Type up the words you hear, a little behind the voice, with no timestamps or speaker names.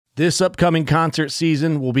This upcoming concert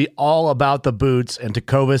season will be all about the boots, and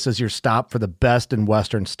Tecovas is your stop for the best in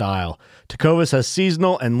Western style. Tecovas has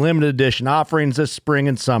seasonal and limited edition offerings this spring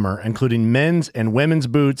and summer, including men's and women's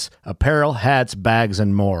boots, apparel, hats, bags,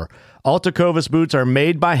 and more. All Tecovas boots are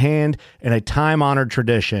made by hand in a time-honored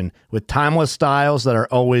tradition with timeless styles that are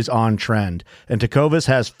always on trend. And Tecovas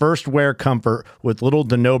has first wear comfort with little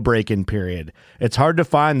to no break-in period. It's hard to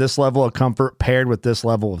find this level of comfort paired with this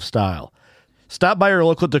level of style. Stop by your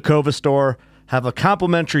local Tecovas store, have a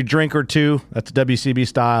complimentary drink or two, that's WCB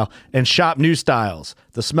style, and shop new styles.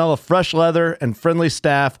 The smell of fresh leather and friendly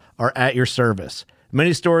staff are at your service.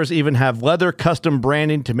 Many stores even have leather custom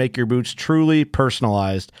branding to make your boots truly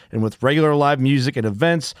personalized. And with regular live music and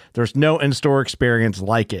events, there's no in-store experience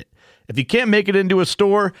like it. If you can't make it into a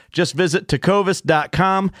store, just visit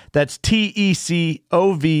tecovas.com. That's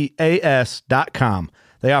TECOVAS.com.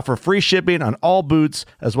 They offer free shipping on all boots,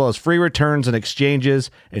 as well as free returns and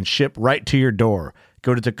exchanges, and ship right to your door.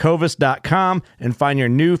 Go to tecovas.com and find your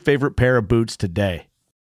new favorite pair of boots today.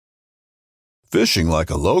 Fishing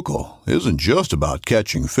like a local isn't just about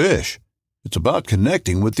catching fish. It's about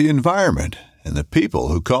connecting with the environment and the people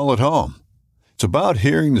who call it home. It's about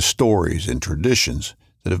hearing the stories and traditions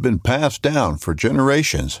that have been passed down for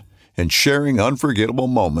generations and sharing unforgettable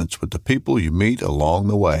moments with the people you meet along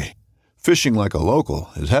the way. Fishing like a local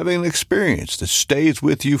is having an experience that stays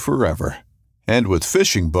with you forever. And with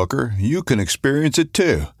Fishing Booker, you can experience it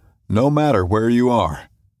too, no matter where you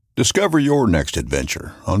are. Discover your next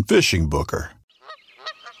adventure on Fishing Booker.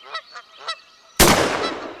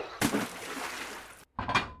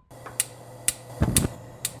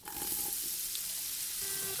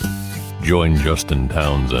 Join Justin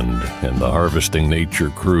Townsend and the Harvesting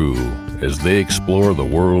Nature crew as they explore the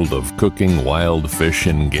world of cooking wild fish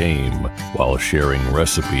and game while sharing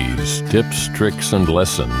recipes, tips, tricks, and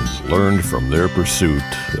lessons learned from their pursuit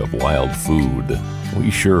of wild food.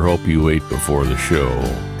 We sure hope you ate before the show,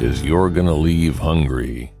 'cause you're gonna leave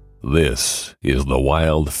hungry. This is the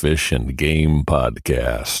Wild Fish and Game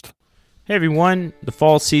Podcast. Hey everyone, the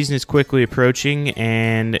fall season is quickly approaching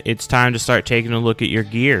and it's time to start taking a look at your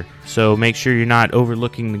gear. So make sure you're not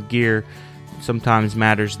overlooking the gear sometimes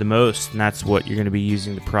matters the most, and that's what you're going to be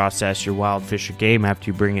using to process your wild fish or game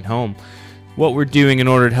after you bring it home. What we're doing in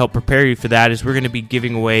order to help prepare you for that is we're going to be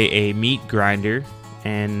giving away a meat grinder,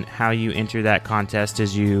 and how you enter that contest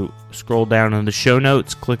is you scroll down on the show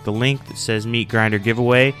notes, click the link that says meat grinder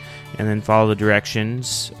giveaway, and then follow the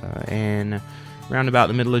directions, and around about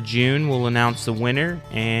the middle of June, we'll announce the winner,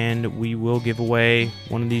 and we will give away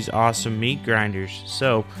one of these awesome meat grinders.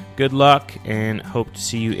 So, good luck, and hope to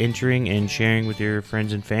see you entering and sharing with your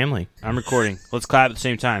friends and family. I'm recording. Let's clap at the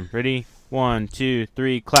same time. Ready? 1, 2,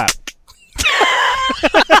 3, clap.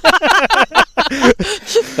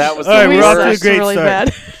 That was all right, we're off to a great really start.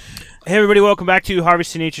 bad. Hey everybody, welcome back to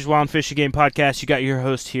Harvesting Nature's Wild and Fish Game Podcast. You got your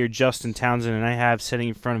host here, Justin Townsend, and I have sitting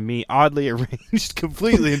in front of me, oddly arranged,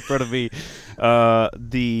 completely in front of me,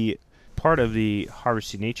 the part of the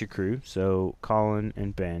Harvesting Nature crew, so Colin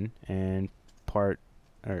and Ben, and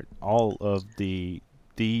all of the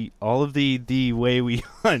way we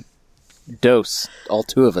hunt Dose, all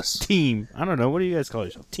two of us. team. I don't know, what do you guys call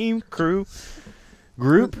yourself? Team, crew,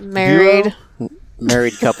 group, Married. duo?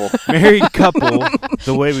 Married couple. Married couple,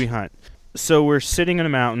 the way we hunt. So we're sitting in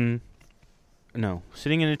a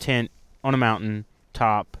tent on a mountain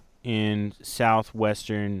top in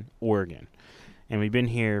southwestern Oregon. And we've been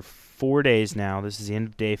here 4 days now. This is the end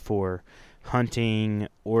of day 4, hunting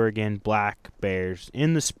Oregon black bears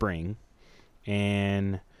in the spring.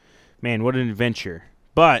 And, man, what an adventure.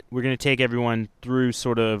 But we're going to take everyone through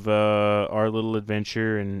sort of our little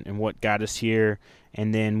adventure and what got us here.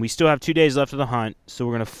 And then we still have 2 days left of the hunt, so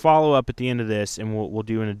we're going to follow up at the end of this, and we'll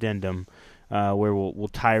do an addendum where we'll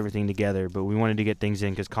tie everything together. But we wanted to get things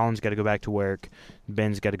in because Colin's got to go back to work,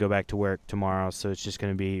 Ben's got to go back to work tomorrow, so it's just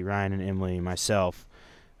going to be Ryan and Emily and myself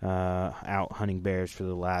out hunting bears for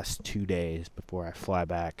the last 2 days before I fly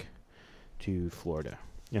back to Florida,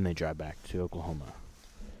 and they drive back to Oklahoma,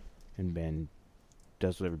 and Ben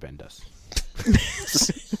does whatever Ben does.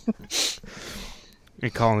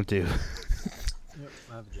 And Colin too.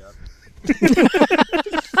 I have a job.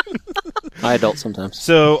 I adult sometimes.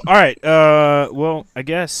 So, all right. Well, I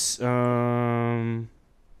guess let's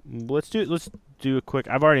do a quick.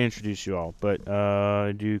 I've already introduced you all, but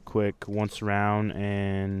do a quick once around,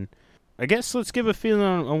 and I guess let's give a feeling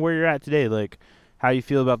on where you're at today, like how you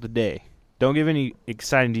feel about the day. Don't give any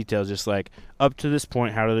exciting details. Just like up to this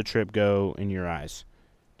point, how did the trip go in your eyes?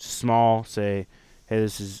 Just small. Say, hey,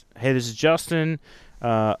 this is Justin.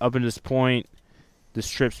 Up to this point, this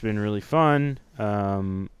trip's been really fun.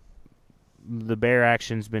 the bear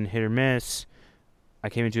action's been hit or miss. I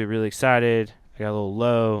came into it really excited. I got a little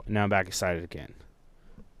low, and now I'm back excited again.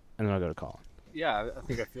 And then I'll go to Colin. Yeah, I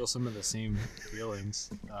think I feel some of the same feelings.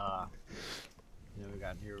 We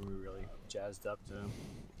got here, we were really jazzed up to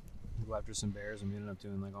go after some bears, and we ended up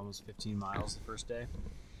doing like almost 15 miles the first day.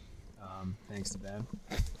 Thanks to Ben.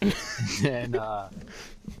 and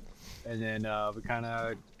then we kind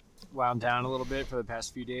of wound down a little bit for the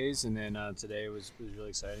past few days, and then today was really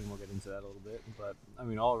exciting. We'll get into that a little bit, but I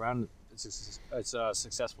mean, all around, it's a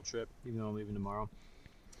successful trip. Even though I'm leaving tomorrow,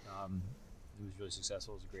 it was really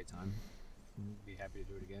successful. It was a great time. I'd be happy to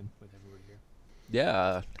do it again with everybody here.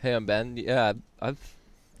 Yeah. Hey, I'm Ben. Yeah, I've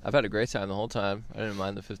had a great time the whole time. I didn't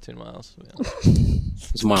mind the 15 miles. Yeah.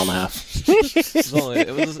 It's a mile and a half.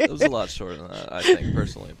 It was a lot shorter than that, I think,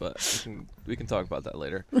 personally. But we can talk about that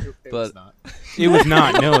later. It was But not. It was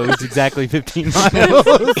not. No, it was exactly 15 miles.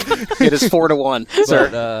 It is 4-1, sir.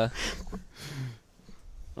 but,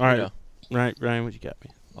 All right. you know. Right, Ryan, what you got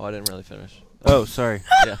me? Oh, I didn't really finish. Oh, sorry.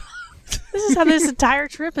 Yeah. This is how this entire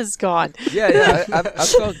trip has gone. Yeah.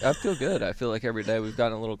 I feel good. I feel like every day we've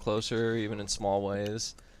gotten a little closer, even in small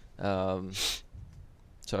ways. So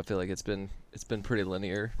I feel like it's been pretty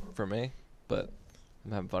linear for me, but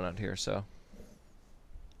I'm having fun out here. So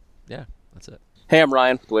yeah, that's it. Hey, I'm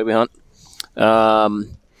Ryan, the way we hunt. I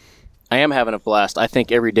am having a blast. I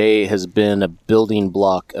think every day has been a building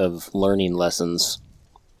block of learning lessons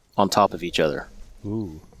on top of each other.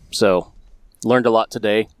 Ooh. So, learned a lot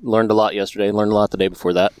today, learned a lot yesterday, learned a lot the day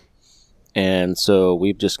before that. And so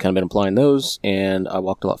we've just kind of been applying those, and I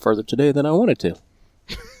walked a lot further today than I wanted to.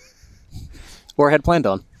 Or had planned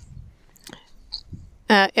on.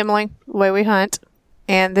 Emily, the way we hunt.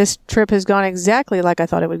 And this trip has gone exactly like I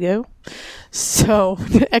thought it would go. So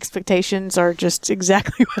the expectations are just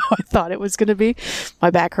exactly how I thought it was going to be. My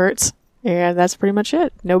back hurts. And that's pretty much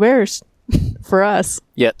it. No bears for us.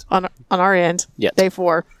 Yet. On our end. Yet. Day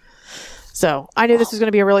 4. So I knew this was going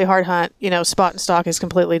to be a really hard hunt. You know, spot and stock is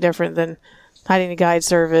completely different than hunting a guide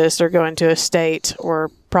service or going to a state or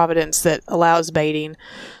Providence that allows baiting.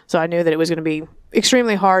 So I knew that it was going to be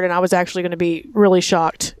extremely hard, and I was actually going to be really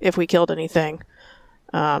shocked if we killed anything.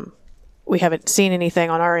 We haven't seen anything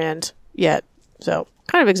on our end yet. So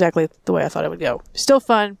kind of exactly the way I thought it would go. Still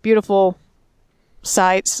fun, beautiful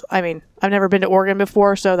sights. I mean, I've never been to Oregon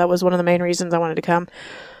before, so that was one of the main reasons I wanted to come.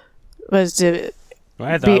 Was to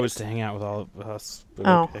I thought it was to hang out with all of us. But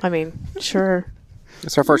okay. I mean, sure.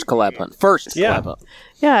 It's our first collab hunt. Collab hunt.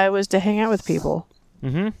 Yeah, it was to hang out with people.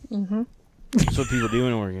 That's what people do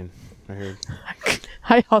in Oregon, I heard.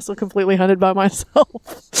 I also completely hunted by myself.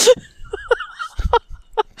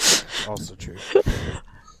 Also true. That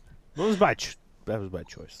was by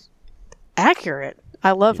choice. Accurate.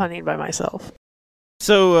 I love hunting by myself.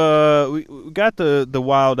 So we got the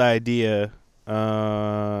wild idea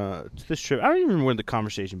to this trip. I don't even remember when the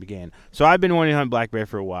conversation began. So I've been wanting to hunt black bear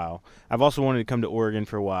for a while. I've also wanted to come to Oregon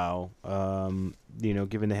for a while.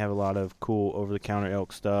 Given they have a lot of cool over-the-counter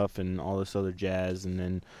elk stuff and all this other jazz. And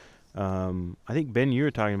then I think, Ben, you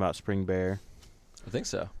were talking about spring bear. I think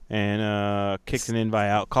so. And kicked an invite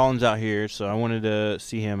out. Colin's out here, so I wanted to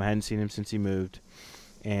see him. I hadn't seen him since he moved.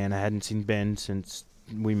 And I hadn't seen Ben since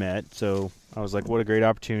we met. So I was like, what a great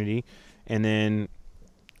opportunity. And then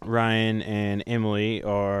Ryan and Emily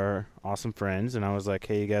are awesome friends. And I was like,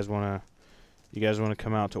 hey, you guys want to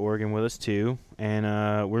come out to Oregon with us too?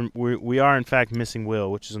 And we are, in fact, missing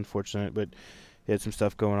Will, which is unfortunate. But he had some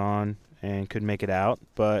stuff going on and couldn't make it out.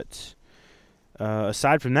 But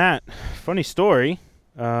aside from that, funny story.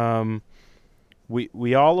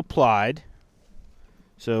 We all applied.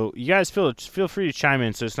 So you guys feel free to chime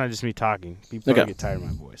in, so it's not just me talking. People get tired of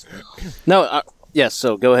my voice. No, yes,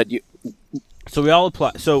 so go ahead. So we all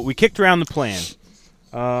applied. So we kicked around the plan.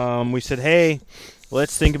 We said, hey,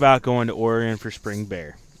 let's think about going to Oregon for spring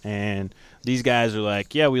bear. And these guys are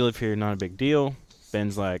like, yeah, we live here, not a big deal.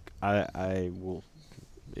 Ben's like, I will,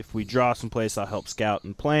 if we draw someplace, I'll help scout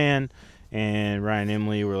and plan. And Ryan and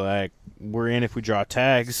Emily were like, we're in if we draw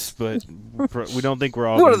tags, but we don't think we're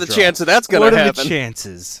all What are the chances that's going to happen? What are the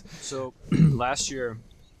chances? So last year,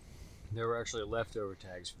 there were actually leftover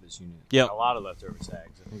tags for this unit. Yep. A lot of leftover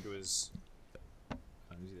tags. I think it was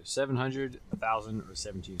either 700, 1,000, or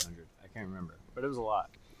 1,700. I can't remember, but it was a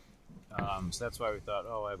lot. So that's why we thought,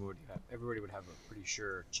 everybody would have a pretty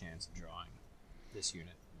sure chance of drawing this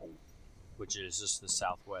unit, which is just the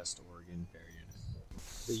Southwest Oregon bear unit.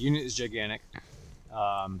 The unit is gigantic.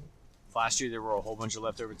 Last year there were a whole bunch of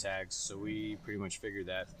leftover tags, so we pretty much figured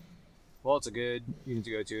that, well, it's a good unit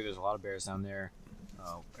to go to. There's a lot of bears down there.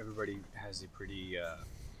 Everybody has a pretty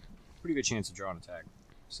good chance of drawing a tag.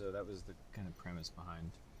 So that was the kind of premise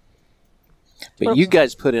behind But you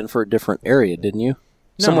guys put in for a different area, didn't you?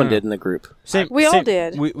 No, Someone no. did in the group. We all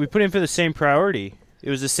did. We put in for the same priority. It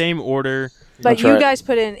was the same order. But That's you right. guys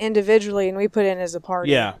put in individually, and we put in as a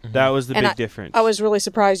party. Yeah, that was the And big difference. I was really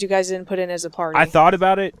surprised you guys didn't put in as a party. I thought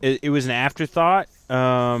about it. It was an afterthought.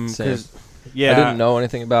 Same. 'Cause, yeah, I didn't know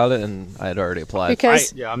anything about it, and I had already applied.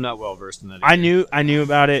 because Yeah, I'm not well versed in that. I area. knew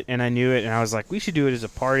about it, and I knew it, and I was like, we should do it as a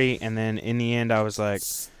party. And then in the end, I was like,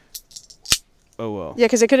 oh well. yeah,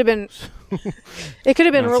 because it could have been, it could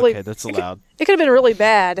have been That's really, okay. That's allowed. it could have been really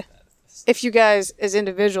bad if you guys as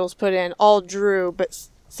individuals put in all drew, but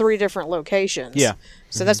 3 different locations. Yeah.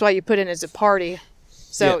 So that's why you put in as a party.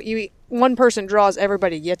 So one person draws,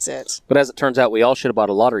 everybody gets it. But as it turns out, we all should have bought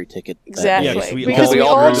a lottery ticket. that Exactly. day. Yeah, 'cause we because all we drew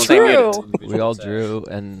all the same drew. unit. We all drew,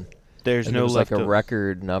 and There's there no was like a leftover.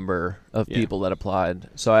 record number of Yeah. people that applied.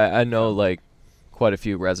 So I know like quite a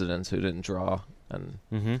few residents who didn't draw, and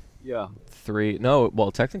Mm-hmm. Yeah.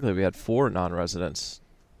 technically we had 4 non-residents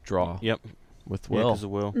draw Yep. with Yeah, Will. 'cause of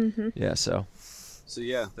Will. Yeah, so So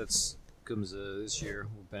yeah, that's comes this year.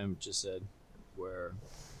 What Pam just said, where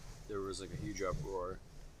there was like a huge uproar.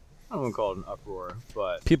 I don't want to call it an uproar,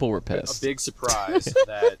 but people were a pissed. big surprise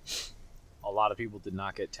that a lot of people did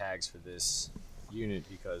not get tags for this unit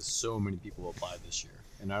because so many people applied this year.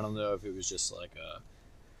 And I don't know if it was just like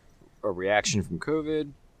a reaction from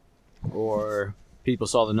COVID, or people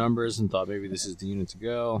saw the numbers and thought maybe this is the unit to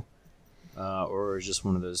go, or it was just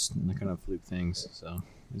one of those kind of fluke things. So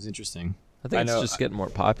it was interesting. I think it's just getting more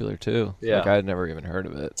popular too. Yeah. Like I had never even heard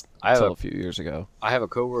of it I have until a- a few years ago. I have a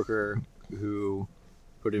coworker who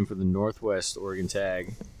put in for the Northwest Oregon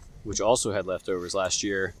tag, which also had leftovers last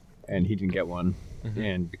year, and he didn't get one.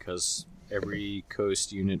 And because every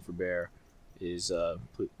coast unit for bear is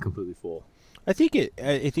completely full. I think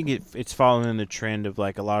it's following the trend of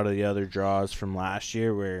like a lot of the other draws from last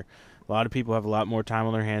year, where a lot of people have a lot more time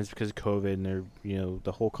on their hands because of COVID, and they're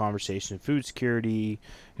the whole conversation of food security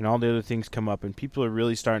and all the other things come up, and people are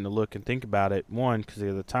really starting to look and think about it. One, because they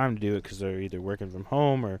have the time to do it because they're either working from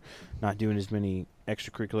home or not doing as many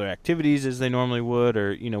extracurricular activities as they normally would,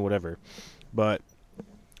 or whatever. But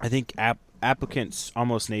I think applicants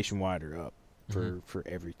almost nationwide are up for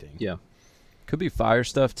everything. Yeah. Could be fire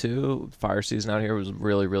stuff too. Fire season out here was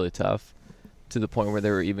really, really tough, to the point where they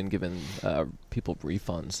were even giving people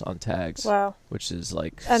refunds on tags. Wow. Which is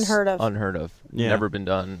like Unheard of. Unheard of. Yeah. Never been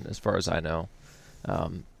done as far as I know.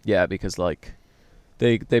 Yeah, because like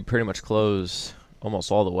they pretty much close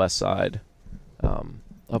almost all the west side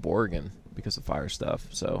of Oregon because of fire stuff.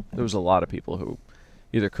 So there was a lot of people who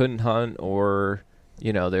either couldn't hunt, or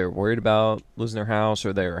they were worried about losing their house,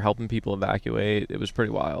 or they were helping people evacuate. It was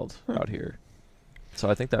pretty wild out here. So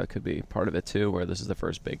I think that could be part of it too, where this is the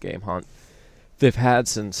first big game hunt they've had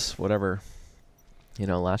since whatever,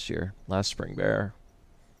 last spring bear.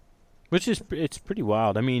 Which is it's pretty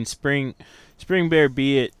wild. I mean, spring bear.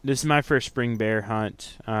 This is my first spring bear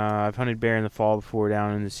hunt. I've hunted bear in the fall before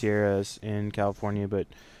down in the Sierras in California, but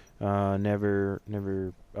never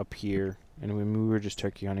up here. And we were just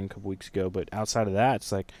turkey hunting a couple weeks ago. But outside of that,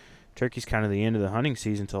 it's like turkey's kind of the end of the hunting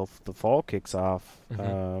season until the fall kicks off.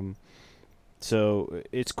 So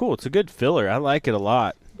it's cool. It's a good filler. I like it a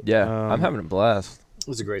lot. Yeah, I'm having a blast. It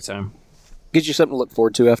was a great time. Gives you something to look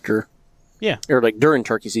forward to after. Yeah. Or like during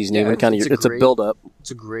turkey season, Yeah, even kind of. It's a great- build up.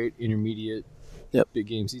 It's a great intermediate big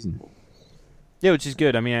game season. Yeah, which is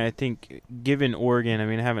good. I mean, I think given Oregon,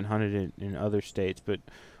 I haven't hunted it in other states, but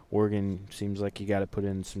Oregon seems like you got to put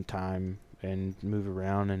in some time and move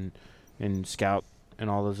around and scout and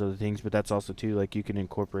all those other things. But that's also too, like, you can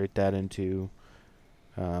incorporate that into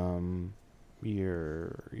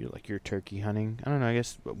your turkey hunting. I don't know. I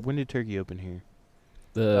guess when did turkey open here?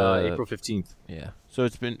 April 15th. Yeah.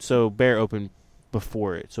 So bear opened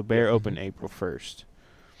before it. So bear opened April 1st.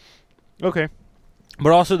 Okay.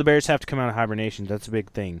 But also the bears have to come out of hibernation. That's a big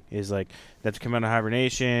thing. Is like they have to come out of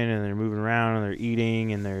hibernation, and they're moving around, and they're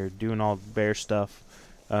eating, and they're doing all the bear stuff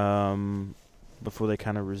before they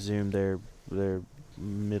kind of resume their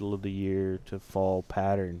middle of the year to fall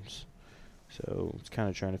patterns. So it's kind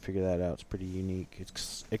of trying to figure that out. It's pretty unique.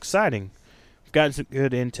 It's exciting. We've gotten some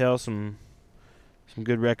good intel, some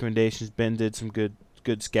good recommendations. Ben did some good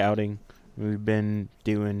scouting. We've been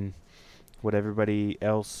doing what everybody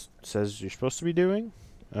else says you're supposed to be doing.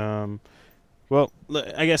 Well,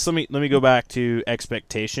 I guess let me go back to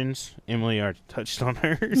expectations. Emily already touched on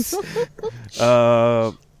hers.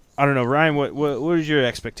 I don't know, Ryan. What is your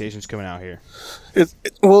expectations coming out here?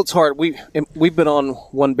 Well, it's hard. We've been on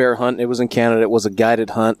one bear hunt. It was in Canada. It was a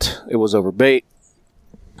guided hunt. It was over bait,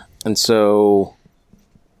 and so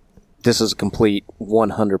this is a complete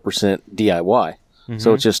 100% DIY.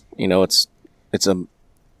 So it's just it's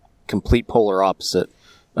complete polar opposite.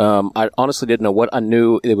 I honestly didn't know what I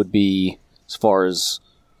knew it would be as far as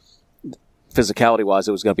physicality-wise.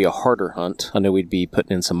 It was going to be a harder hunt. I knew we'd be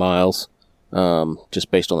putting in some miles,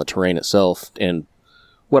 just based on the terrain itself and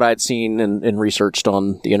what I'd seen and researched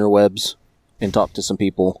on the interwebs and talked to some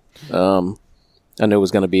people. I knew it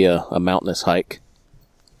was going to be a mountainous hike.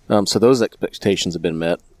 So those expectations have been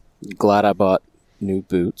met. Glad I bought new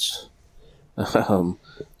boots.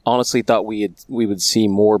 Honestly thought we would see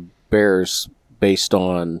more bears based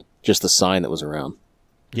on just the sign that was around.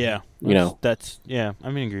 Yeah. That's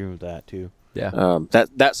I'm in agreement with that too. Yeah.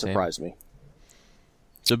 That surprised me.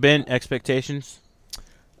 So Ben, expectations?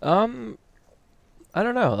 I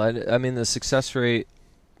don't know. I mean, the success rate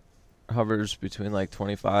hovers between like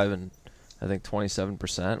 25 and I think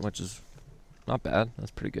 27%, which is not bad.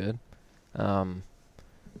 That's pretty good.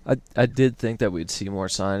 I did think that we'd see more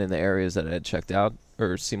sign in the areas that I had checked out,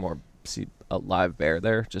 or see a live bear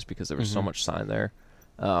there, just because there was so much sign there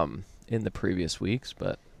in the previous weeks.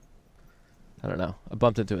 But I don't know. I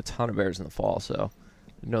bumped into a ton of bears in the fall, so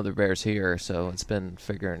I know there are bears here. So it's been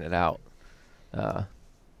figuring it out.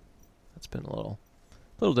 It's been a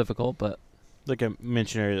little difficult, but like I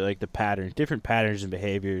mentioned earlier, like the patterns, different patterns and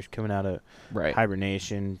behaviors coming out of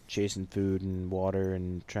hibernation, chasing food and water,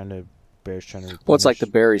 and bears trying to. Well, it's like the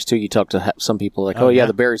berries too. You talk to some people like,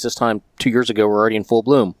 the berries this time 2 years ago were already in full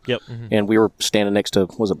bloom. Yep. And we were standing next to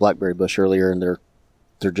blackberry bush earlier, and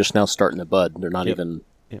they're just now starting to bud. They're not even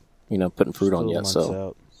putting fruit on yet. So,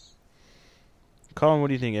 out. Colin, what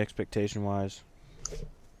do you think expectation wise?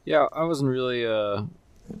 Yeah, I wasn't really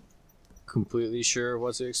completely sure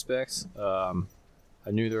what to expect. I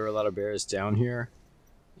knew there were a lot of bears down here,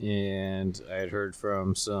 and I had heard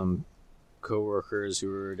from some coworkers who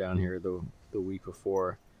were down here the week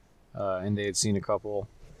before, and they had seen a couple.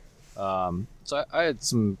 So I had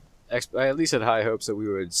I at least had high hopes that we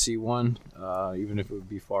would see one, even if it would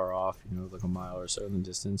be far off, like a mile or so in the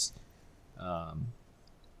distance.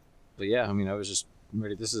 But yeah, I mean, I was just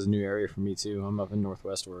ready. This is a new area for me too. I'm up in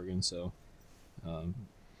Northwest Oregon, so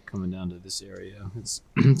coming down to this area, it's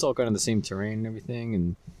all kind of the same terrain and everything,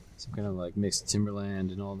 and some kind of like mixed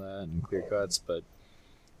timberland and all that, and clear cuts. But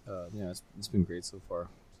it's been great so far.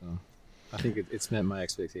 So I think it's met my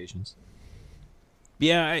expectations.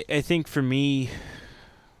 Yeah, I think for me,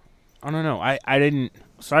 I don't know. I didn't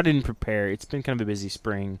prepare. It's been kind of a busy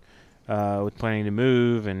spring with planning to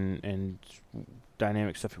move and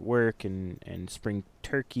dynamic stuff at work and spring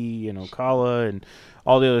turkey and Ocala and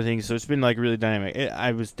all the other things. So it's been like really dynamic.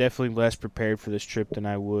 I was definitely less prepared for this trip than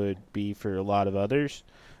I would be for a lot of others.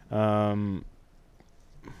 And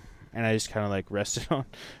I just kind of like rested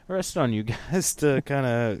on you guys to kind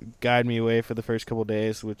of guide me away for the first couple of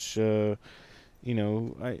days, which I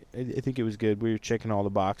think it was good. We were checking all the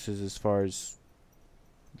boxes as far as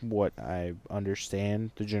what I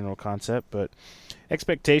understand the general concept, but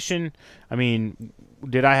expectation, I mean,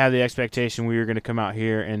 did I have the expectation we were going to come out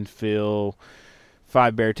here and fill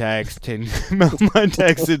 5 bear tags, 10 mountain lion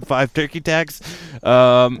tags, and 5 turkey tags?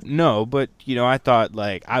 No, but I thought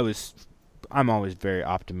like I'm always very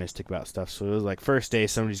optimistic about stuff. So it was like first day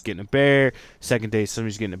somebody's getting a bear, second day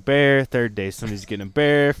somebody's getting a bear, third day somebody's getting a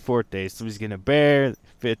bear, fourth day somebody's getting a bear,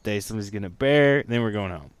 fifth day somebody's getting a bear, and then we're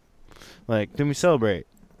going home. Like, then we celebrate,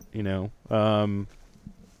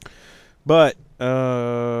 But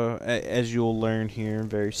as you'll learn here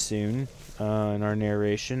very soon in our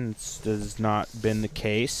narration, this has not been the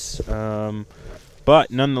case.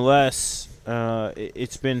 But nonetheless,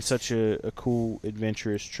 it's been such a cool,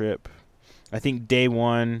 adventurous trip. I think day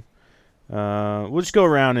one, we'll just go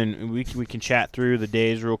around and we can chat through the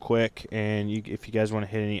days real quick. And if you guys want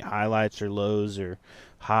to hit any highlights or lows or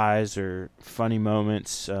highs or funny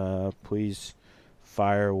moments, please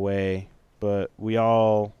fire away. But we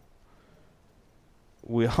all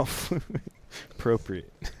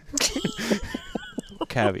appropriate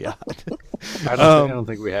caveat. I don't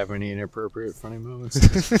think we have any inappropriate funny moments.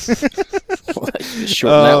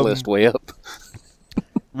 Shorten that list way up.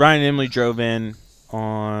 Ryan and Emily drove in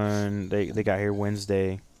on they got here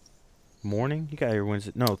Wednesday morning. You got here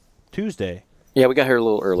Tuesday. Yeah, we got here a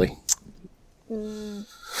little early.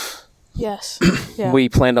 Yes. Yeah. We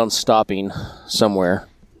planned on stopping somewhere.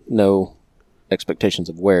 No expectations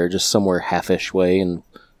of where, just somewhere half-ish way, and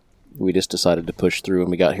we just decided to push through, and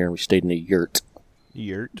we got here and we stayed in a yurt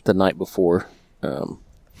the night before.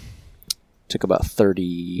 Took about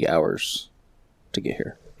 30 hours to get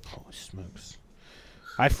here. Holy smokes.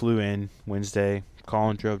 I flew in Wednesday.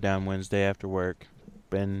 Colin drove down Wednesday after work.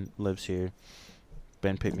 Ben lives here.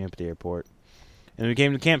 Ben picked me up at the airport. And we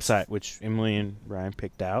came to the campsite, which Emily and Ryan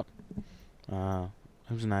picked out.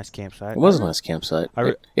 It was a nice campsite. It was a nice campsite.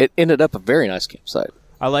 I It ended up a very nice campsite.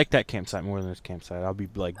 I like that campsite more than this campsite. I'll be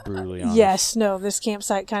like brutally honest. Yes, no, this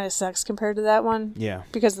campsite kind of sucks compared to that one Yeah.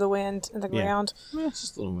 because of the wind and the Yeah. ground. It's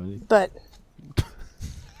just a little windy. But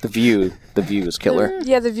The view is killer.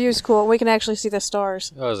 yeah, the view's cool. We can actually see the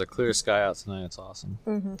stars. Oh, there's a clear sky out tonight. It's awesome.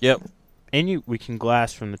 Yep. And we can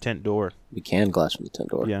glass from the tent door. We can glass from the tent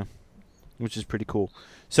door. Yeah. Which is pretty cool.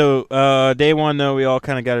 So day one though, we all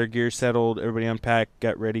kind of got our gear settled. Everybody unpacked,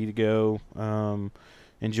 got ready to go.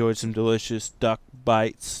 Enjoyed some delicious duck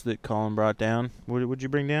bites that Colin brought down. What would you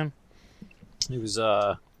bring down? It was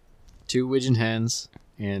 2 widgeon hens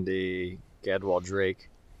and a Gadwall drake.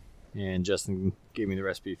 And Justin gave me the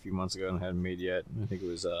recipe a few months ago and I hadn't made yet. I think it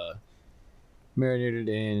was marinated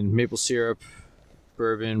in maple syrup,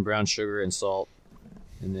 bourbon, brown sugar, and salt.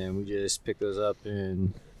 And then we just picked those up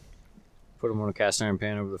and put them on a cast iron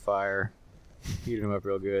pan over the fire. Heated them up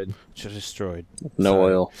real good. Just destroyed. No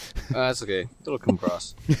oil. That's okay. It'll come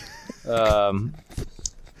across. And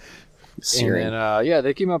Searing. then, yeah,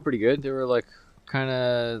 they came out pretty good. They were like kind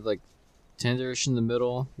of like tenderish in the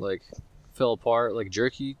middle, like fell apart, like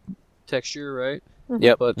jerky texture, right?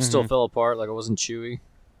 Yep. But still fell apart, like it wasn't chewy.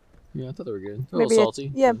 Yeah, I thought they were good. A little Maybe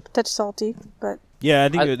salty. yeah, touch salty, but Yeah, I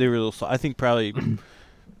think they were a little. I think probably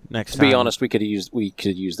next To time. be honest, we could use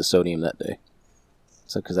the sodium that day.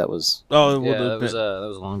 So because that was Oh, Yeah, well, that was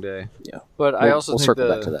a long day. yeah. But I also we'll think circle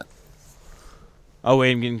back to that. oh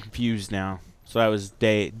wait, I'm getting confused now. So that was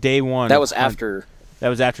day one. That was after That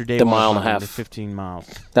was after day the 1. mile and a hunting, half. the 15 miles.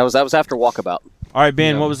 that was after walkabout. All right,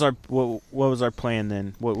 Ben. Yeah. What was our plan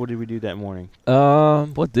then? What did we do that morning?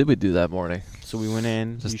 What did we do that morning? So we went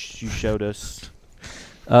in. You showed us.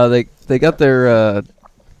 They got their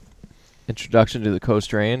introduction to the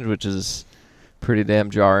Coast Range, which is pretty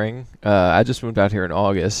damn jarring. I just moved out here in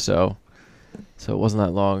August, so it wasn't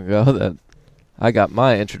that long ago that I got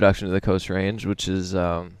my introduction to the Coast Range, which is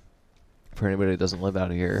for anybody that doesn't live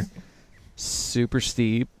out here, super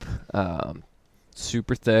steep,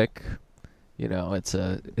 super thick. You know, it's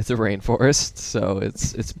a rainforest, so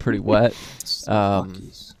it's pretty wet.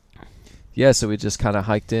 Yeah, so we just kind of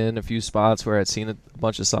hiked in a few spots where I'd seen a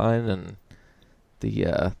bunch of sign, and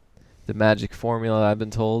the magic formula I've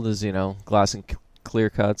been told is, you know, glass and clear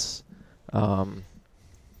cuts,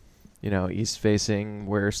 you know, east facing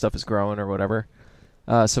where stuff is growing or whatever.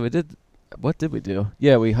 So what did we do?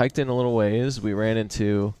 Yeah, we hiked in a little ways. We ran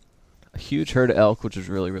into a huge herd of elk, which was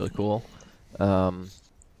really, really cool.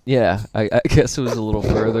 Yeah, I guess it was a little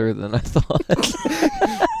further than I thought.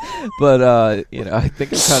 But, you know, I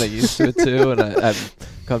think I'm kind of used to it too, and I've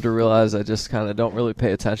come to realize I just kind of don't really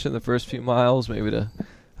pay attention the first few miles, maybe to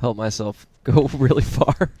help myself go really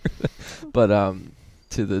far. But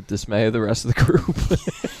to the dismay of the rest of the group.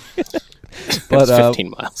 But, It's 15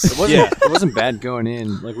 miles. It wasn't bad going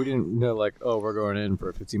in. Like, we didn't know, like, oh, we're going in for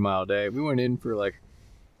a 50-mile day. We went in for, like,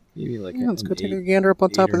 maybe, like, let's go an take a gander up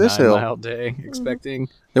on 8 top or of this 9 hill. mile day, expecting.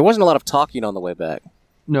 There wasn't a lot of talking on the way back.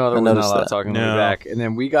 No, there I was not a noticed lot of that. talking on the No. way back. And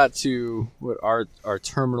then we got to our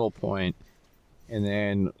terminal point, and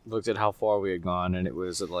then looked at how far we had gone, and it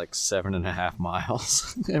was at like 7.5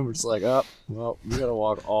 miles. And we're just like, oh, well, we got to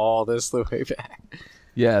walk all this the way back.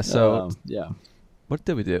 yeah, so Yeah. what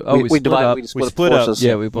did we do? Oh, we split divided- up. We We split, split up. forces.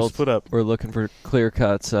 Yeah, we both split up. were looking for clear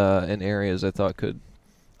cuts in areas I thought could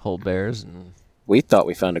hold bears, and We thought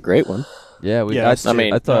we found a great one. yeah, we. Yeah, I, us too.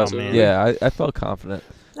 I thought, Oh, man. yeah, I felt confident.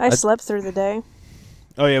 I slept through the day.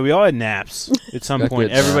 Oh yeah, we all had naps at some Got point.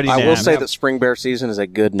 good Everybody I napped. will say that spring bear season is a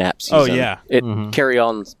good nap season. Oh, yeah. It Mhm. carries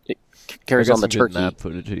on I the got some good turkey. nap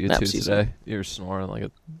footage of you nap two season. today. You were snoring like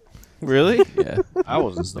a Really? yeah. I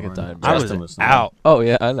wasn't Like a snoring. time I was Justin snoring. out. Oh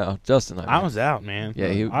yeah, I know. Justin, I was out, man.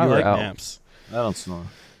 Yeah, you I were like out. naps. I don't snore.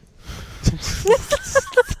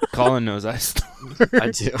 Colin knows I snore.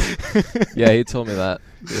 I do. Yeah, he told me that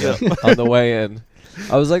on the way in.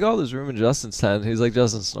 I was like, "Oh, there's room in Justin's tent." He's like,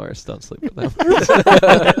 "Justin snores. Don't sleep with him."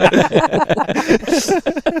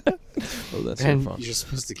 Oh, that's so And fun. you're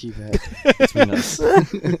supposed to keep that between us.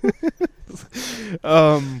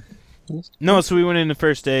 No, so we went in the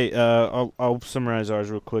first day. I'll summarize ours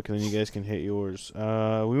real quick, and then you guys can hit yours. We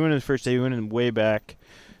went in the first day. We went in way back,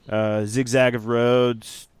 zigzag of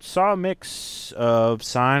roads. Saw a mix of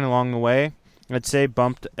sign along the way. I'd say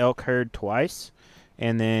bumped elk herd twice,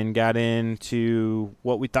 and then got into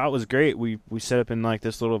what we thought was great. We set up in like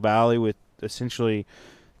this little valley with essentially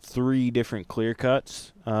 3 different clear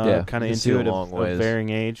cuts, Yeah, kind of you can see into a it long of ways. varying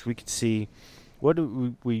age. We could see. What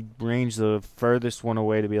do we ranged the furthest one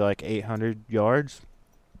away to be like 800 yards?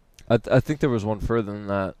 I think there was one further than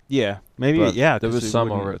that. Yeah, maybe. But Yeah, there 'cause was it some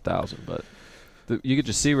wouldn't- over 1,000, but you could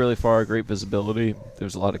just see really far. Great visibility.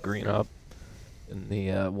 There's a lot of green up, in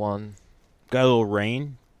the one. Got a little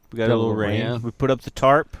rain. We got a little rain. Yeah. We put up the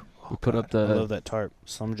tarp. We put up I the love that tarp.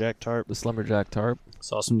 Slumberjack tarp. the Slumberjack tarp.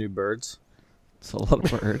 Saw some new birds. It's a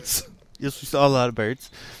lot of birds. Yes, we saw a lot of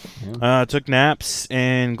birds. Took naps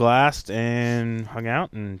and glassed and hung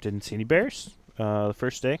out and didn't see any bears the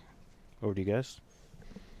first day. Over to you guys.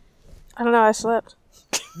 I don't know. I slept.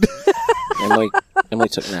 Emily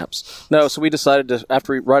took naps. No, so we decided to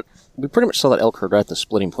we pretty much saw that elk herd right at the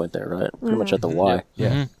splitting point there, right? Pretty much at the Y. Yeah.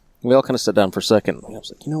 Mhm. We all kind of sat down for a second. I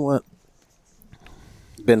was like, you know what?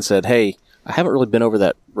 Ben said, "Hey, I haven't really been over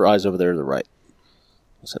that rise over there to the right."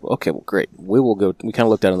 I said, "Okay, well, great. We will go." We kind of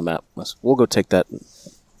looked out on the map. I said, "We'll go take that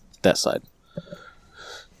side."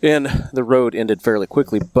 And the road ended fairly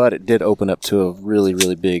quickly, but it did open up to a really,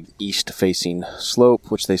 really big east-facing slope,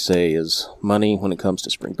 which they say is money when it comes to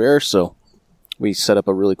spring bears. So we set up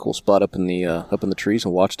a really cool spot up in the trees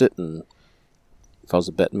and watched it. And if I was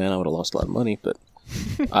a betting man, I would have lost a lot of money. But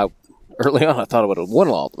early on, I thought I would have won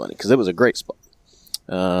a lot of money because it was a great spot.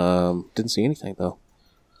 Didn't see anything though.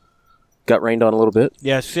 Got rained on a little bit.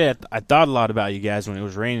 Yeah, shit. I thought a lot about you guys when it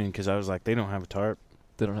was raining because I was like, they don't have a tarp.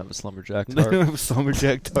 They don't have a Slumberjack They don't tarp. have a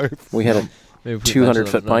Slumberjack tarp. We had a Maybe if we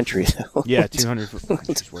 200-foot mention pine it tree. Yeah, 200 foot.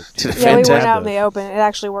 Just worked too. Did a Yeah, we went fantastic- out in the open. It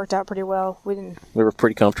actually worked out pretty well. We didn't. We were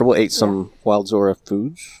pretty comfortable. Ate some wild Zora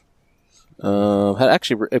foods. Had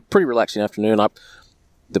actually a pretty relaxing afternoon.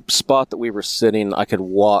 The spot that we were sitting, I could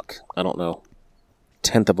walk, I don't know,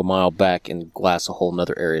 1/10 of a mile back and glass a whole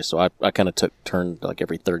nother area. So I kind of turned like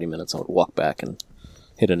every 30 minutes. I would walk back and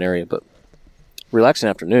hit an area. But relaxing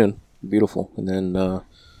afternoon. Beautiful. And then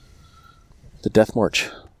the death march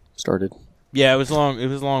started. Yeah, it was long. It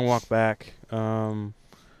was a long walk back.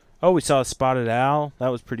 We saw a spotted owl. That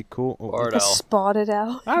was pretty cool. Barred A owl. spotted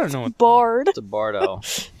owl. I don't know what Bard. It's a barred owl.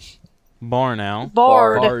 barn owl.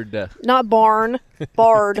 Bard. Bard. Not barn.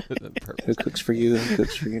 Bard. Who cooks for you and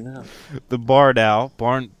cooks for you now? The barred owl.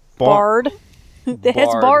 Barn. Bard. It has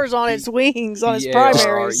Bard. bars on its wings, on its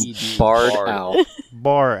primaries. Barred owl.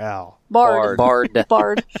 Bar owl. Bard. Barred.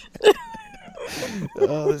 Bard.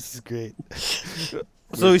 Oh, this is great.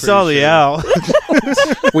 So we saw the owl.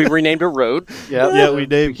 We renamed a road. Yeah, we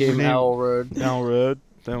named Became Owl Road. Owl Road.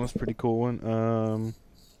 That was a pretty cool one.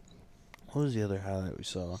 What was the other highlight we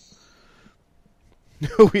saw?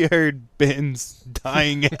 We heard Ben's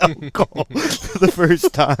dying owl call for the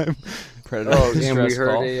first time. Predator Oh, and we distress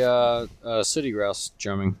heard call. a city grouse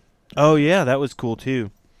drumming. Oh yeah, that was cool too.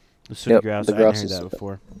 The sooty Yep, grouse. the I hadn't grouse heard is- that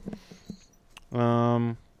before.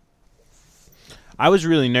 I was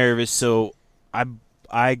really nervous, so I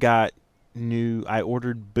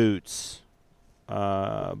ordered boots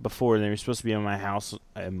before. They were supposed to be on my house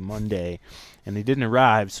on Monday, and they didn't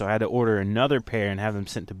arrive, so I had to order another pair and have them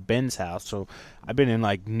sent to Ben's house. So I've been in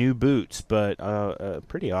like new boots, but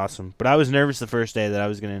pretty awesome. But I was nervous the first day that I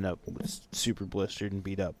was going to end up super blistered and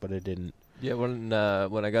beat up, but it didn't. Yeah, when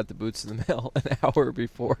I got the boots in the mail an hour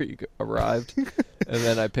before you arrived, and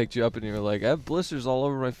then I picked you up and you were like, I have blisters all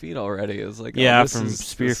over my feet already. It was like, Yeah, this from is-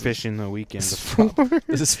 spearfishing the weekend This before.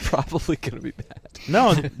 This is probably gonna be bad,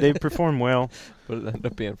 No, they perform well. but it ended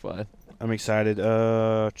up being fine. I'm excited.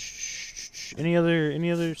 Any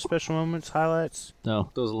other special moments, highlights? No,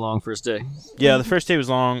 that was a long first day. Yeah, the first day was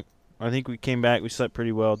long. I think we came back. We slept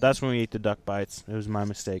pretty well. That's when we ate the duck bites. It was my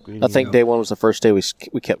mistake. I think day one was the first day we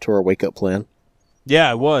kept to our wake up plan.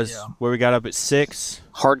 Yeah, it was. Yeah. Where we got up at 6.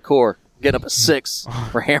 Hardcore. Get up at 6.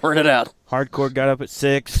 We're hammering it out. Hardcore got up at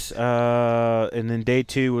 6. And then day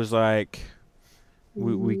 2 was like,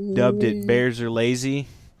 we dubbed it Bears Are Lazy.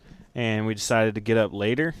 And we decided to get up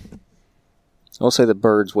later. I'll say the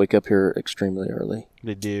birds wake up here extremely early.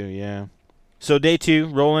 They do, yeah. So day 2,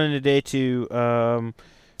 rolling into day 2.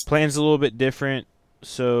 Plan's a little bit different,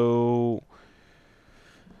 so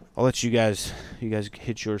I'll let you guys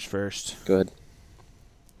hit yours first. Good.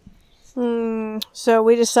 So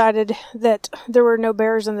we decided that there were no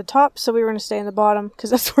bears in the top, so we were going to stay in the bottom because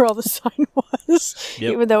that's where all the sign was,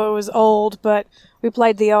 Yep. even though it was old. But we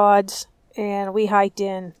played the odds, and we hiked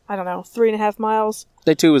in, 3.5 miles.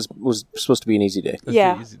 Day 2 was supposed to be an easy day. That's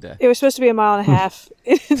Yeah. the easy day. It was supposed to be a mile and a half.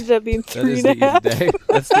 It ended up being That is the 3.5. easy day.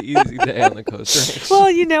 That's the easy day on the coast range.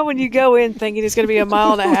 Well, when you go in thinking it's going to be a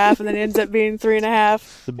mile and a half, and then it ends up being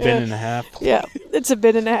 3.5. The bin and a half. Yeah, it's a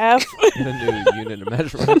bit and a half, Get a new unit of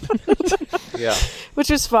measurement. Yeah. which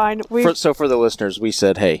is fine. So for the listeners, we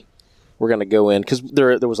said, hey, we're going to go in, because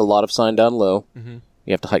there was a lot of sign down low. Mm-hmm.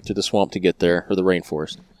 You have to hike through the swamp to get there, or the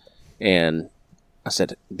rainforest. And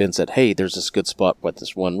Ben said, hey, there's this good spot where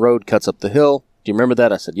this one road cuts up the hill. Do you remember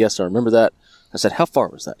that? I said, yes, I remember that. I said, how far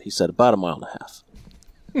was that? He said, about a mile and a half.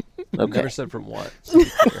 Okay. Never said from what.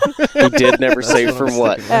 He did never say what I'm from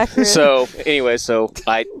what. sticking with. Accurate. So anyway,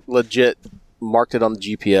 I legit marked it on the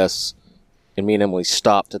GPS, and me and Emily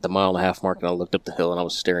stopped at the 1.5 mile mark, and I looked up the hill, and I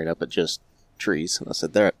was staring up at just trees, and I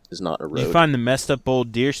said, "There is not a road." Did you find the messed up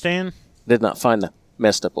old deer stand? Did not find the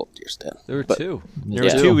messed up old deer stand. There were But- two. There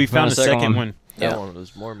Yeah. was two. We Found found a the second second one. one. That Yeah. one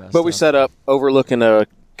was more messed But we up. set up overlooking a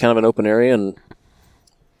kind of an open area, and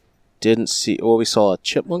didn't see. Well, we saw a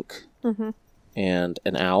chipmunk and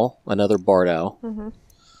an owl, another barred owl.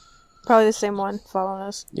 Probably the same one following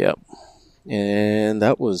us. Yep. And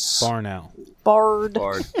that was. Barn owl. Bard.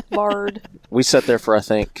 We sat there for, I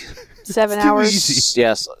think, 7 hours.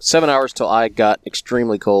 yes, 7 hours till I got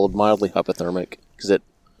extremely cold, mildly hypothermic, because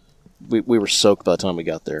we were soaked by the time we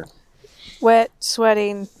got there. Wet,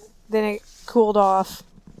 sweating, then it cooled off.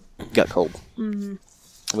 Got cold. We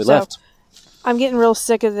So- left. I'm getting real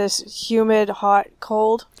sick of this humid, hot,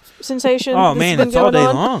 cold sensation. Oh that's man, been that's all going day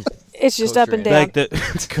on. long. It's just Coast up and rain. down. Like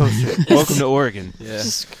the coast. Welcome to Oregon. Yeah.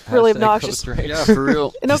 Just really Hashtag obnoxious. Coast Range. Yeah, for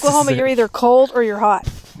real. In Oklahoma, you're either cold or you're hot.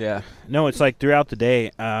 Yeah. No, it's like throughout the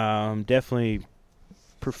day. Definitely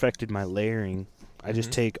perfected my layering. I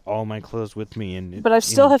just take all my clothes with me, and But I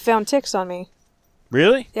still have found ticks on me.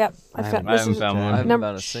 really. Yep, I found. I haven't found I one. haven't Number-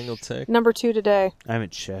 found a single tick. Number 2 today. I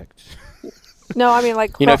haven't checked. No, I mean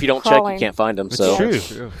like If you don't crawling. check, you can't find them. It's So true. That's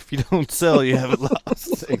true. If you don't sell, you haven't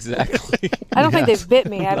lost. Exactly. I don't think they've bit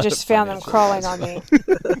me. I've just found them crawling on me.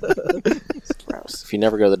 It's gross. if you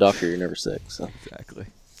never go to the doctor, you're never sick. So Exactly.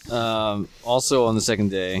 Also on the second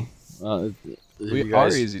day, We are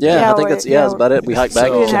easy. yeah, Yeah, I think that's about it. We hiked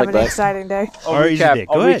back. We didn't have hiked an back. exciting day. Our easy day.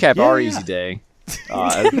 Go I'll ahead. recap Yeah, our yeah. easy day.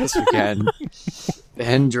 This weekend.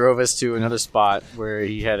 Ben drove us to another spot where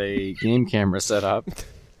he had a game camera set up,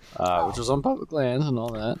 which was on public land and all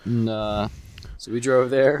that. And so we drove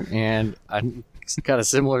there, and it's got a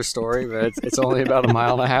similar story, but it's only about 1.5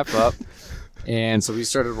 miles up. And so we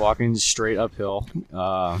started walking straight uphill.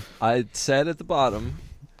 I said at the bottom,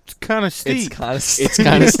 It's kind of steep. it's kind of It's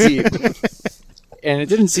kind of steep. And it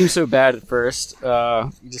didn't seem so bad at first.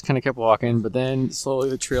 You just kind of kept walking, but then slowly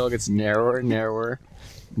the trail gets narrower and narrower.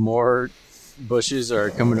 More bushes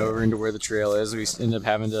are coming over into where the trail is. We end up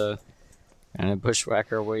having to kind of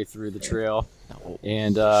bushwhack our way through the trail.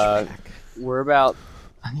 And we're about,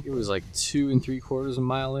 I think it was like 2 3/4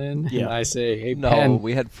 mile in. Yeah. And I say, hey, No, Ben.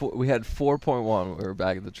 we had 4.1 when we were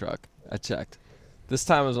back in the truck. I checked. This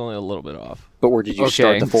time was only a little bit off. But where did you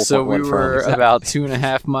start the full so we 4.1 were from? about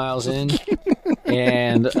 2.5 miles in,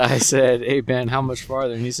 and I said, "Hey Ben, how much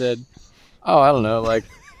farther?" And he said, "Oh, I don't know, like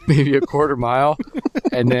maybe 1/4 mile."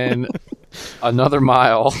 And then another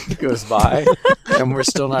mile goes by, and we're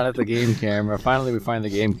still not at the game camera. Finally, we find the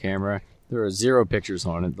game camera. There are 0 pictures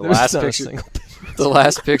on it. There's not a single The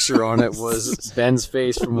last picture on it was Ben's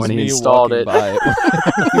face from when he me installed walking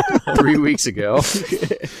it by 3 weeks ago.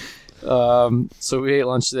 So we ate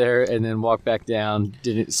lunch there and then walked back down.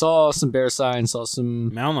 Saw some bear signs, saw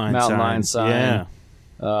some Mountain lion lion sign,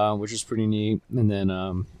 Yeah. which was pretty neat. And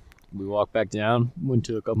then we walked back down, went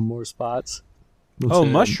to a couple more spots. Oh, To-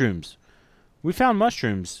 mushrooms. We found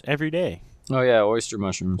mushrooms every day. Oh yeah, oyster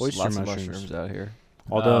mushrooms. Oyster lots of mushrooms. mushrooms out here.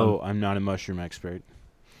 Although I'm not a mushroom expert.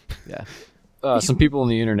 Yeah. Some people on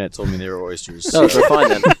the internet told me they were oysters. No, they're fine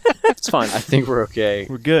then. It's fine. I think we're okay.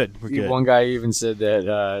 We're good. We're good. One guy even said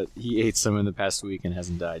that he ate some in the past week and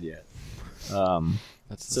hasn't died yet.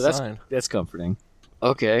 That's the So sign. that's comforting.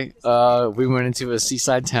 Okay, we went into a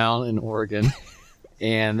seaside town in Oregon,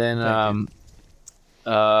 and then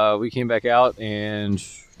we came back out and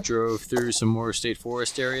drove through some more state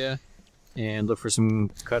forest area and looked for some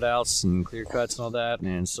cutouts and clear cuts and all that,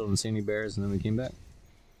 and still didn't see any bears. And then we came back,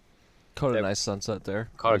 Caught a Yep. nice sunset there.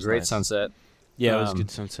 caught a That was great nice. sunset, Yeah, it was a Um,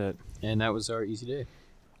 good sunset. and that was our easy day.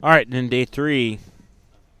 All right, then day 3.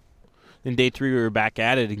 Then day 3, we were back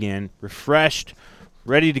at it again, refreshed,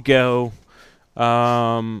 ready to go.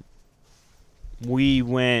 We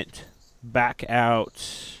went back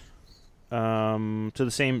out to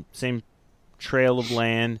the same trail of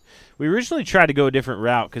land. We originally tried to go a different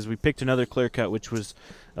route because we picked another clear cut, which was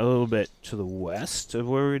a little bit to the west of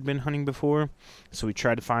where we'd been hunting before. So we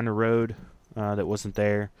tried to find a road that wasn't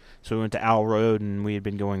there. So we went to Owl Road, and we had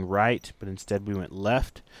been going right, but instead we went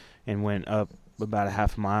left and went up about a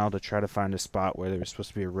half mile to try to find a spot where there was supposed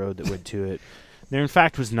to be a road that went to it. There, in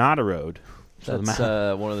fact, was not a road. So the That's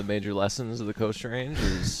map- one of the major lessons of the Coast Range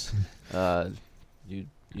is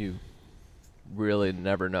you really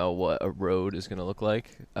never know what a road is going to look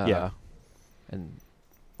like. Yeah. And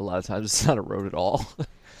a lot of times it's not a road at all.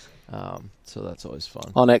 So that's always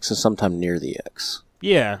fun. On X is sometime near the X.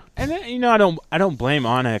 Yeah, and I don't blame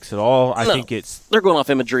Onyx at all. I think they're going off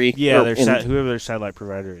imagery. Yeah, whoever their satellite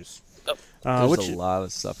provider is. There's a lot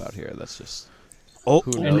of stuff out here that's just who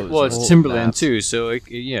knows? Well, it's Timberland too, so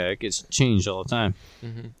it gets changed all the time.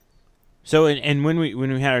 Mm-hmm. So and when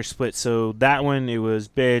we had our split, so that one it was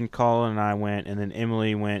Ben, Colin, and I went, and then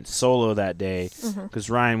Emily went solo that day because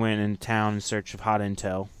Ryan went in town in search of hot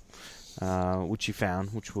intel, which he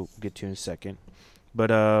found, which we'll get to in a second. But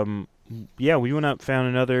yeah, we went up, found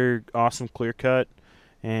another awesome clear cut,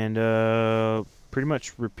 and pretty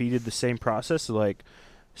much repeated the same process of like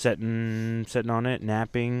sitting on it,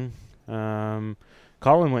 napping. Colin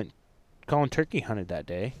turkey hunted that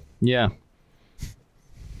day. Yeah.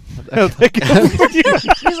 He's like,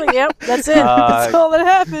 "Yep, that's it. That's all that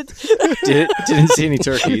happened." Didn't see any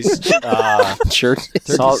turkeys. Sure.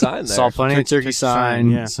 Saw plenty of turkey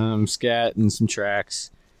sign, yeah. some scat and some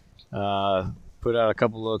tracks. Put out a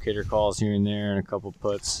couple locator calls here and there and a couple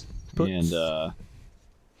puts. And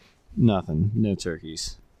nothing. No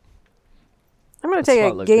turkeys. I'm going to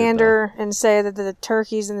take a gander and say that the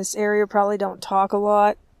turkeys in this area probably don't talk a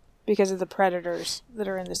lot because of the predators that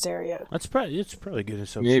are in this area. It's probably good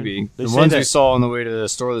assumption. Maybe. The ones we saw on the way to the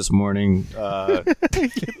store this morning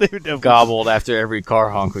gobbled after every car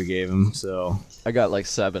honk we gave them. So I got like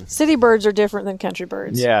 7. City birds are different than country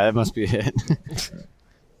birds. Yeah, that must be it.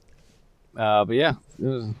 But yeah,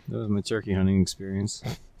 that was my turkey hunting experience.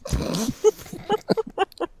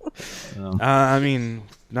 I mean,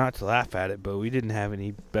 not to laugh at it, but we didn't have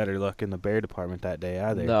any better luck in the bear department that day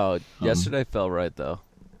either. No, yesterday felt right though.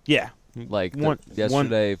 Yeah. Like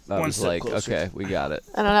yesterday, I was like, closer. okay, we got it.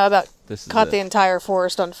 I don't know about This is caught it. the entire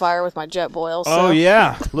forest on fire with my jet boil. So. Oh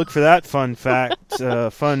yeah, look for that fun fact,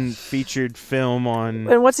 fun featured film on.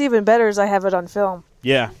 And what's even better is I have it on film.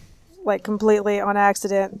 Yeah. Like completely on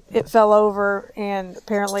accident. It fell over, and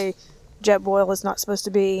apparently jet boil is not supposed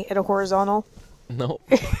to be at a horizontal. No.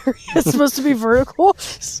 It's supposed to be vertical.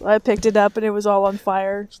 So I picked it up, and it was all on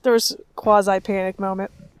fire. There was a quasi-panic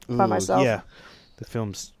moment by myself. Yeah. The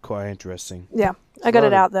film's quite interesting. Yeah. I got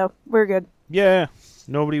it out, though. We're good. Yeah.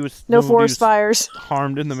 Nobody was forest fires.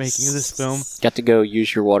 Harmed in the making of this film. Got to go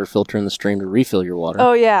use your water filter in the stream to refill your water.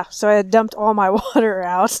 Oh, yeah. So I had dumped all my water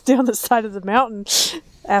out down the side of the mountain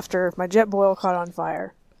after my jet boil caught on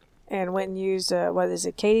fire. And went and used,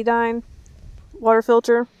 Katydine water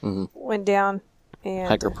filter. Mm-hmm. Went down and...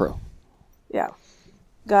 Hiker Pro. Yeah.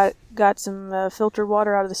 Got some filtered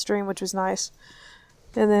water out of the stream, which was nice.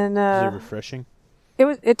 And then... Was it refreshing?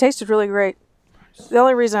 It tasted really great. The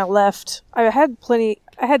only reason I left, I had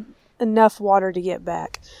enough water to get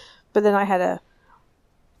back, but then I had a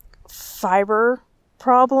fiber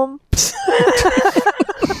problem.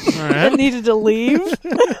 I needed to leave.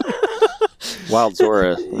 Wild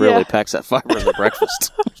Zora really packs that fiber in the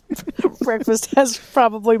breakfast. Breakfast has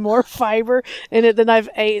probably more fiber in it than I've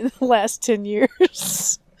ate in the last 10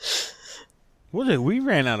 years. We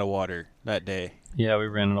ran out of water that day. Yeah, we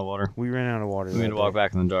ran out of water. We ran out of water. We had to walk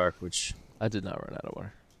back in the dark, which... I did not run out of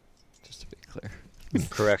water. Just to be clear.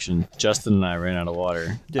 Correction. Justin and I ran out of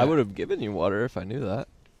water. Yeah. I would have given you water if I knew that.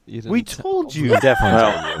 We told you. We definitely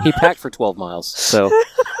told you. He packed for 12 miles, so...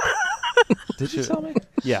 Did you tell me?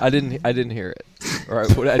 Yeah. I didn't hear it. Or I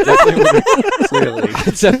definitely would have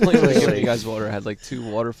clearly given you guys water. I had like 2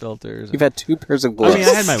 water filters. You've had 2 pairs of gloves. I mean,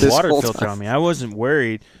 I had my this water whole filter time. on me. I wasn't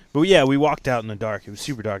worried. But yeah, we walked out in the dark. It was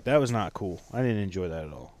super dark. That was not cool. I didn't enjoy that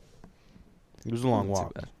at all. It was a long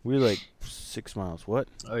walk. We were like 6 miles. What?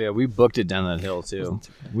 Oh yeah, we booked it down that hill too.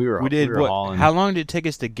 We were what? hauling. How long did it take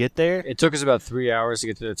us to get there? It took us about 3 hours to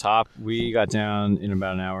get to the top. We got down in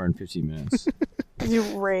about an hour and 15 minutes. You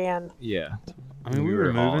ran. Yeah. I mean, we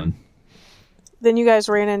were moving. hauling. Then you guys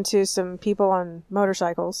ran into some people on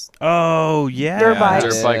motorcycles. Oh, yeah. Dirt bikes.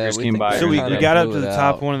 Dirt bikers came by. So we kinda got up blew to the it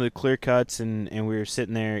top out. of one of the clear cuts, and we were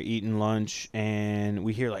sitting there eating lunch, and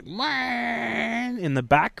we hear like "Mwah!" in the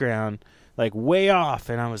background, like way off,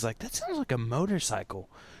 and I was like, that sounds like a motorcycle.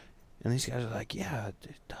 And these guys are like, yeah, it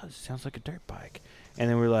does. It sounds like a dirt bike. And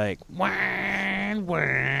then we're like, "Wah,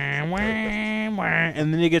 wah, wah, wah."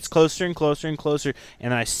 And then it gets closer and closer and closer,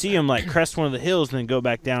 and I see them like crest one of the hills and then go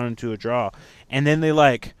back down into a draw. And then they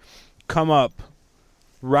like come up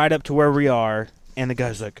right up to where we are, and the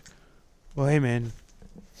guy's like, well, hey, man.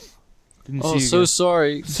 Didn't see you so guys.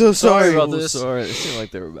 sorry. So sorry about Oh, this. sorry. It seemed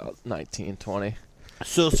like they were about 19, 20.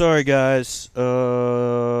 So sorry, guys.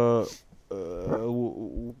 We'll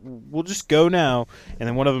just go now. And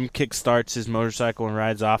then one of them kick-starts his motorcycle and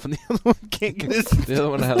rides off, and the other one can't get his The other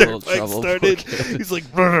one had a little dirt bike trouble. started. He's like,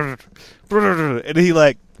 brr, brr, brr, and he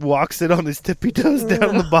like walks it on his tippy toes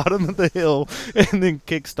down the bottom of the hill, and then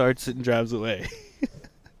kick-starts it and drives away.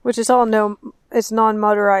 Which is all no it's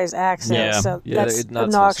non-motorized access, Yeah. so Yeah, that's it's not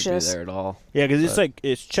obnoxious. supposed to be there at all. Yeah, because it's But- like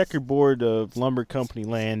it's checkerboard of lumber company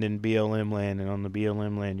land and BLM land, and on the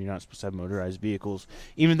BLM land, you're not supposed to have motorized vehicles.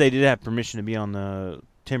 Even if they did have permission to be on the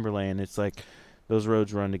timberland, it's like those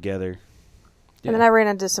roads run together. And then I ran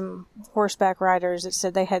into some horseback riders that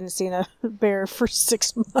said they hadn't seen a bear for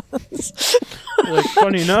 6 months. Like,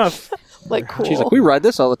 funny enough, Like, cool. She's like, we ride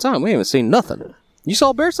this all the time. We haven't seen nothing. You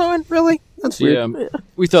saw a bear sign? Really? That's weird. Yeah,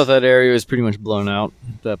 we thought that area was pretty much blown out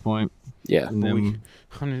at that point. Yeah. And we then,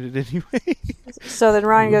 hunted it anyway. So then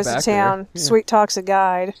Ryan Move goes to back there. town. Sweet talks a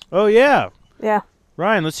guide. Oh yeah, Yeah.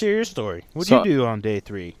 Ryan, let's hear your story. What'd So- you do on day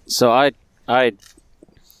 3? So I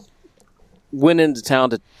went into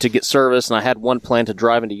town to get service, and I had one plan to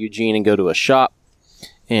drive into Eugene and go to a shop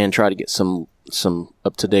and try to get some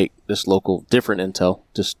up to date, just local, different intel,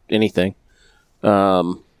 just anything.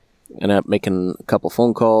 And I'm making a couple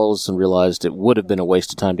phone calls and realized it would have been a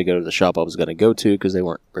waste of time to go to the shop I was going to go to because they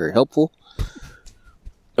weren't very helpful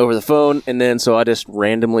over the phone. And then so I just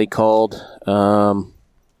randomly called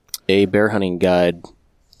a bear hunting guide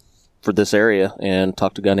for this area and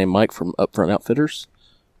talked to a guy named Mike from Upfront Outfitters.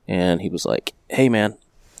 And he was like, hey, man,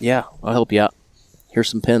 yeah, I'll help you out. Here's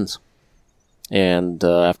some pins. And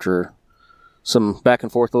after some back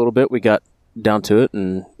and forth a little bit, we got down to it,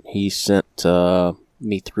 and he sent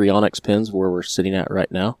me 3 Onyx pins where we're sitting at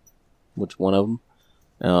right now, which one of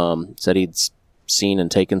them. Said he'd seen and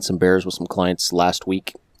taken some bears with some clients last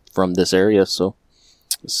week from this area. So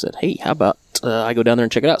I said, hey, how about I go down there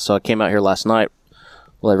and check it out? So I came out here last night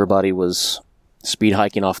while everybody was speed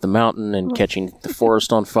hiking off the mountain and catching the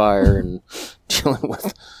forest on fire and dealing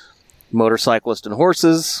with motorcyclists and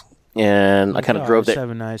horses. And I kind of drove there. I'll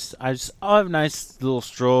have a nice little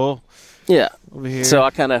stroll Yeah. over here. So I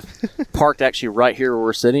kind of parked actually right here where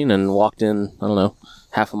we're sitting and walked in, I don't know,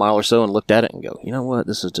 half a mile or so and looked at it and go, you know what?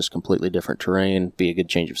 This is just completely different terrain. Be a good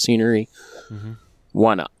change of scenery. Mm-hmm.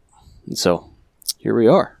 Why not? And so here we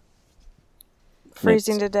are.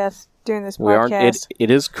 Freezing to death doing this We aren't. podcast. It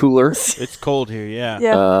is cooler, It's cold here, yeah.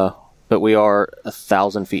 Yeah. but we are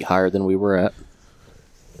 1,000 feet higher than we were at.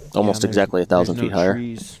 Almost Yeah, exactly 1,000 there's feet no higher.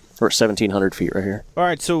 trees. We're at 1,700 feet right here. All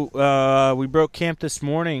right, so we broke camp this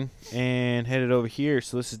morning and headed over here.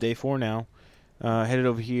 So this is day 4 now. Headed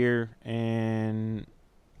over here and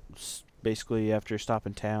basically after stop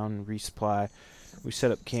in town, resupply, we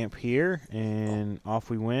set up camp here and off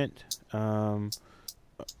we went.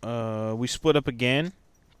 We split up again.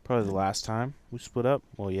 Probably the last time we split up.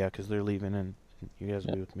 Well, yeah, because they're leaving and you guys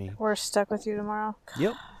will be with me. We're stuck with you tomorrow.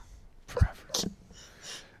 Yep. Forever.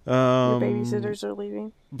 Your babysitters are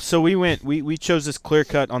leaving. So we chose this clear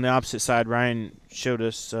cut on the opposite side. Ryan showed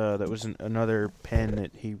us that was another pen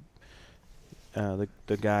that he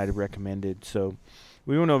the guide recommended. So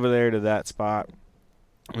we went over there to that spot.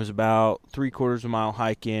 It was about 3/4 mile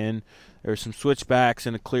hike in. There were some switchbacks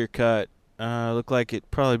and a clear cut. Looked like it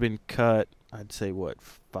probably been cut, I'd say,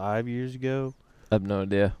 5 years ago? I have no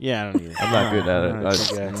idea. Yeah, I don't either. I'm not good at I'm not a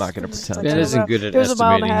good it. guy. I'm not going to pretend. Ben isn't good at It was a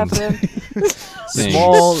mile and a estimating half in. things.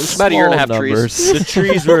 Small, About a year and a half small trees. numbers. The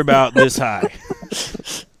trees were about this high.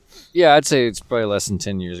 Yeah, I'd say it's probably less than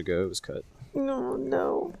 10 years ago it was cut.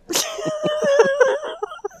 No.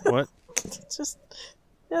 What? Just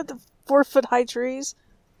the 4-foot high trees.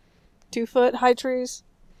 2-foot high trees.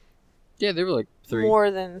 Yeah, they were like 3.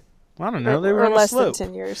 More than I don't know. They were or on a less slope. than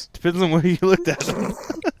 10 years. Depends on where you looked at them.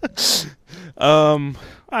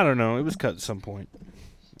 I don't know. It was cut at some point.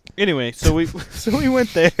 Anyway, so we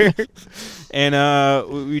went there,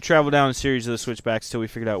 and we traveled down a series of the switchbacks till we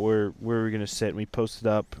figured out where we were gonna sit. And we posted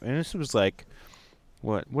up, and this was like,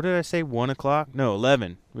 what did I say? 1 o'clock? No,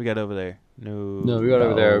 11. We got over there. No, we got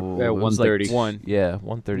over there at it was like 1:30. 1. Yeah,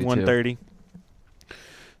 1:32. 1:30.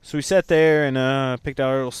 So we sat there and picked out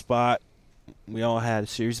our little spot. We all had a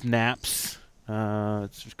series of naps.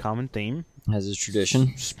 It's a common theme. As is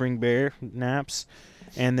tradition. Spring bear naps.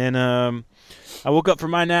 And then I woke up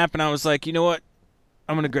from my nap and I was like, you know what?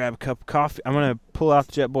 I'm going to grab a cup of coffee. I'm going to pull out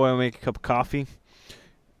the Jet Boy and make a cup of coffee.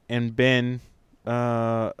 And Ben,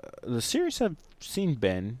 the series I've seen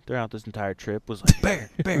Ben throughout this entire trip was like, bear,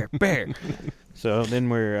 bear, bear. So then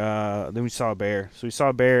we saw a bear. So we saw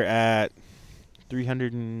a bear at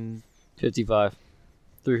 55.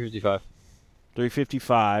 355.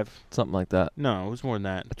 355. Something like that. No, it was more than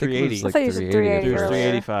that. I think it was 380. like I thought you said 380. It was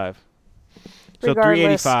 380. 385. So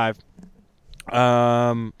Regardless.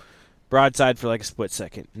 385. Broadside for like a split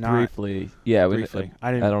second. Not Briefly. Yeah, briefly.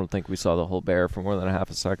 I don't think we saw the whole bear for more than a half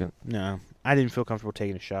a second. No, I didn't feel comfortable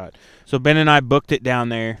taking a shot. So Ben and I booked it down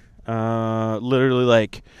there. Literally,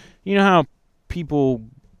 like, you know how people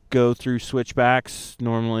go through switchbacks?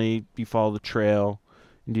 Normally, you follow the trail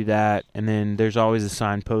do that. And then there's always a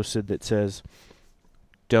sign posted that says,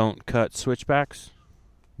 "Don't cut switchbacks."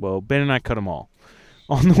 Well, Ben and I cut them all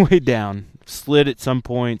on the way down. Slid at some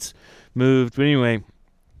points, moved. But anyway,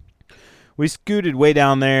 we scooted way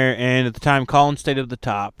down there, and at the time, Colin stayed at the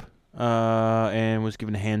top and was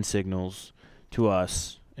giving hand signals to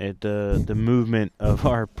us at the movement of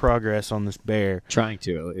our progress on this bear. Trying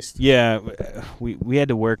to, at least. Yeah, we had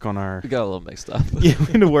to work on our... We got a little mixed up. Yeah, we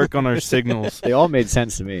had to work on our signals. They all made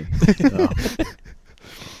sense to me. So.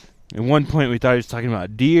 At one point, we thought he was talking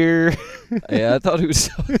about deer. Yeah, I thought he was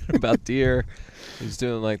talking about deer. He was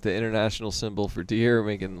doing like the international symbol for deer,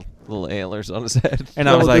 making little antlers on his head. And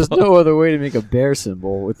I was like, there's no other way to make a bear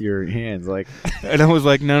symbol with your hands. Like, and I was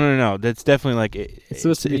like, no. That's definitely like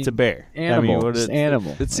it's a bear. Animal. I mean,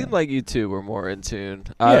 animal. It seemed like you two were more in tune.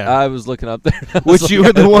 Yeah. I was looking up there. Which you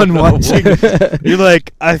were the one watching. You're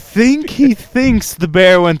like, I think he thinks the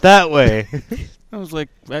bear went that way. I was like,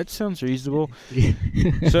 that sounds reasonable.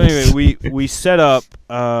 So anyway, we set up.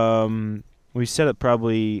 We set up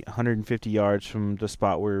probably 150 yards from the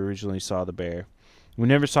spot where we originally saw the bear. We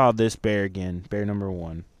never saw this bear again, bear number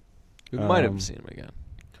 1. We might have seen him again.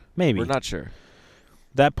 Maybe. We're not sure.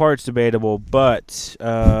 That part's debatable, but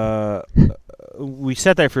we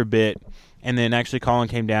sat there for a bit, and then actually Colin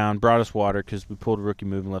came down, brought us water because we pulled a rookie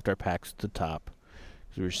move and left our packs at the top.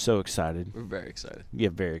 We were so excited. We're very excited. Yeah,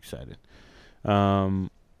 very excited. I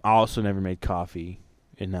also never made coffee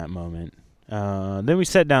in that moment. Then we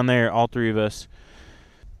sat down there, all three of us.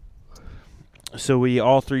 So we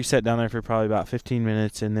all three sat down there for probably about 15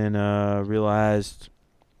 minutes and then realized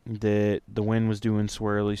that the wind was doing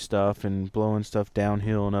swirly stuff and blowing stuff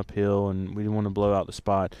downhill and uphill, and we didn't want to blow out the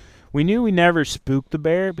spot. We knew we never spooked the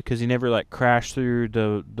bear because he never like crashed through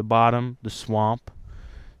the bottom, the swamp.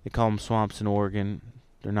 They call them swamps in Oregon.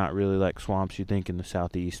 They're not really like swamps you think in the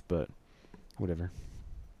southeast, but whatever.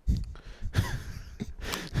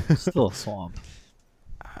 Still a swamp.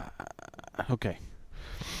 Okay.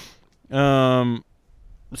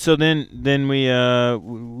 So then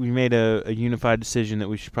we made a unified decision that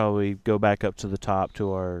we should probably go back up to the top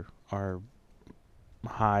to our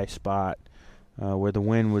high spot where the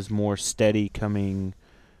wind was more steady coming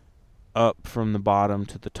up from the bottom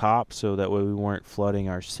to the top, so that way we weren't flooding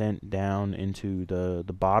our scent down into the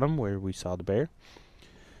bottom where we saw the bear.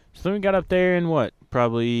 So then we got up there and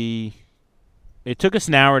probably it took us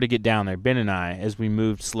an hour to get down there, Ben and I, as we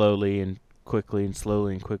moved slowly and quickly and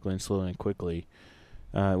slowly and quickly and slowly and quickly.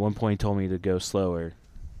 At one point, he told me to go slower.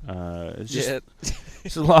 It's just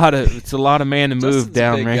it's a lot of man to move Justin's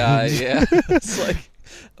down big range. guy, yeah.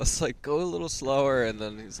 I was like, go a little slower, and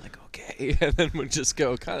then he's like, okay, and then we just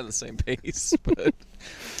go kind of the same pace. But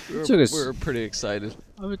we were pretty excited.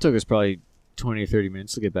 It took us probably 20 or 30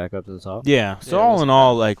 minutes to get back up to the top. Yeah. So Yeah, all in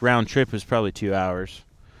all, like round trip was probably 2 hours.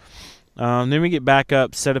 Then we get back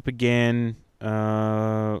up, set up again.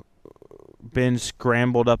 Ben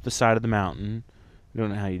scrambled up the side of the mountain. I don't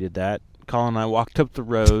know how you did that. Colin and I walked up the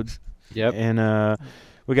road. Yep. And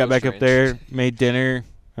we got back up there, made dinner,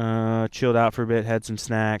 chilled out for a bit, had some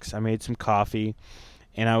snacks. I made some coffee.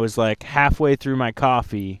 And I was like halfway through my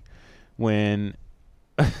coffee when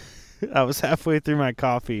all of a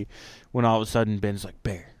sudden Ben's like,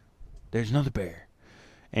 bear. There's another bear.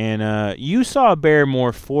 And you saw a bear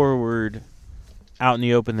more forward out in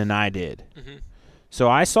the open than I did. Mm-hmm. So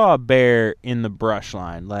I saw a bear in the brush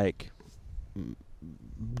line, like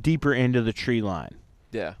deeper into the tree line.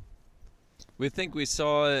 Yeah. We think we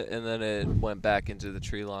saw it, and then it went back into the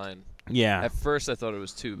tree line. Yeah. At first, I thought it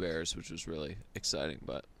was 2 bears, which was really exciting,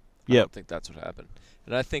 but I Yep. don't think that's what happened.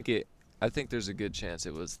 And I think there's a good chance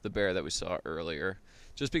it was the bear that we saw earlier,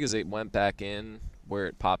 just because it went back in where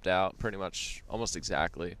it popped out pretty much almost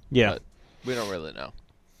exactly. Yeah. But we don't really know.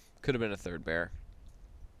 Could have been a 3rd bear.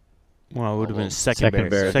 Well, it would have been a Second second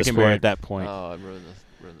bear at this Second bear point. at that point. Oh, I ruined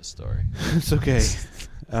the story. It's okay.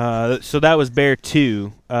 So that was bear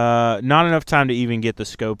 2. Not enough time to even get the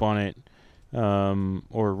scope on it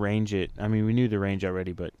or range it. I mean, we knew the range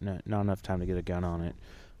already, but not enough time to get a gun on it.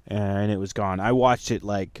 And it was gone. I watched it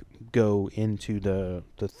like go into the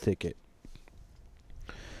thicket.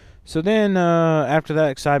 So then after that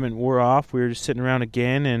excitement wore off, we were just sitting around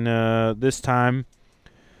again, and this time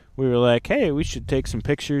we were like, hey, we should take some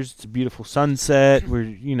pictures. It's a beautiful sunset. We're,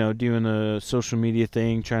 doing a social media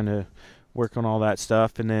thing, trying to work on all that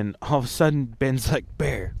stuff. And then all of a sudden, Ben's like,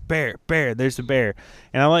 bear, bear, bear. There's a bear.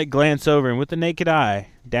 And I like glance over, and with the naked eye,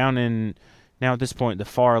 down in, now at this point, the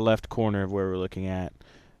far left corner of where we're looking at,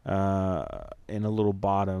 in a little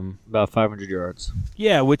bottom. About 500 yards.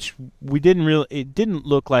 Yeah, which it didn't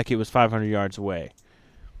look like it was 500 yards away.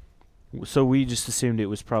 So we just assumed it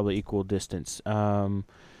was probably equal distance.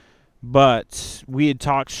 But we had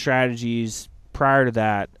talked strategies prior to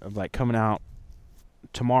that of like coming out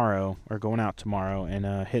tomorrow or going out tomorrow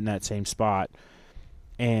and hitting that same spot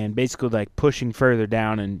and basically like pushing further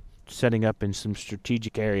down and setting up in some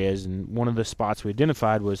strategic areas. And one of the spots we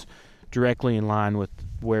identified was directly in line with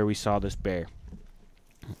where we saw this bear.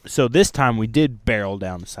 So this time we did barrel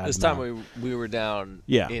down the side. This of the time mountain. we were down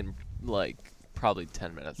in like probably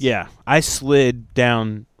 10 minutes. Yeah, I slid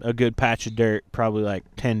down a good patch of dirt, probably like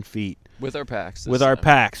 10 feet. With our packs. With our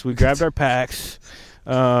packs. We grabbed our packs.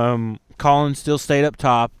 Colin still stayed up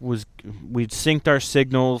top. We'd synced our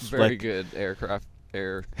signals. Very good air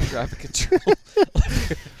traffic control.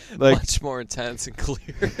 like much more intense and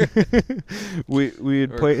clear. we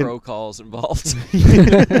had played crow calls involved.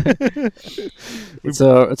 It's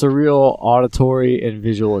a real auditory and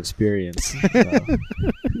visual experience.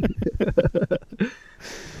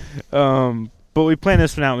 But we planned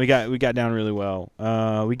this one out. And we got down really well.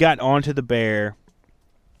 We got onto the bear,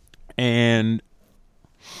 and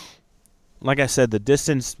like I said, the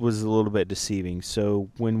distance was a little bit deceiving. So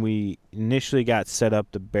when we initially got set up,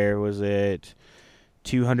 the bear was at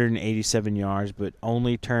 287 yards, but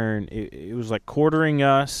only turned. It was like quartering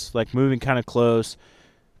us, like moving kind of close.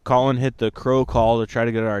 Colin hit the crow call to try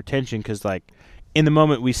to get our attention because, like, in the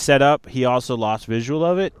moment we set up, he also lost visual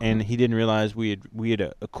of it, and he didn't realize we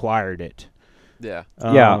had acquired it. Yeah.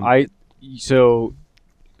 So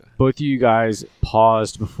both of you guys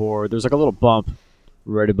paused before. There's like a little bump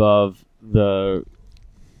right above the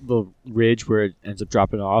ridge where it ends up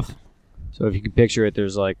dropping off. So if you can picture it,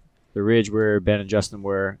 there's like the ridge where Ben and Justin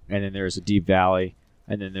were, and then there's a deep valley,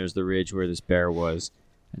 and then there's the ridge where this bear was.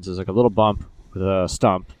 And so there's like a little bump with a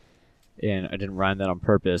stump, and I didn't rhyme that on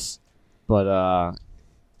purpose, but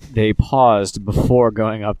they paused before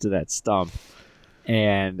going up to that stump,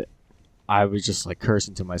 and I was just like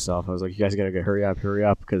cursing to myself. I was like, you guys gotta hurry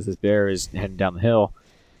up, because this bear is heading down the hill.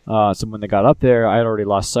 So when they got up there, I had already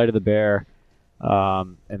lost sight of the bear,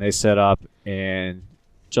 and they set up, and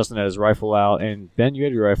Justin had his rifle out, and Ben, you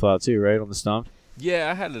had your rifle out too, right, on the stump? Yeah,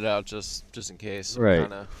 I had it out just in case. Right.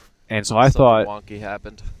 And so I thought wonky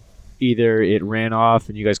happened. Either it ran off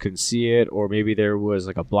and you guys couldn't see it, or maybe there was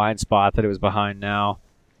like a blind spot that it was behind now.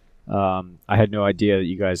 I had no idea that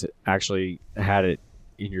you guys actually had it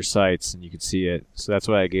in your sights and you could see it. So that's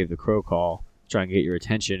why I gave the crow call, try and get your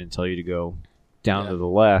attention and tell you to go down to the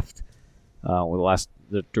left, with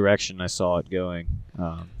the direction I saw it going.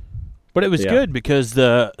 But it was good because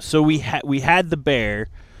we had the bear.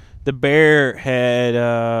 The bear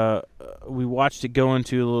had we watched it go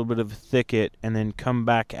into a little bit of a thicket and then come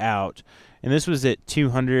back out, and this was at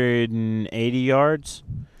 280 yards,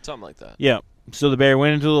 something like that. Yeah. So the bear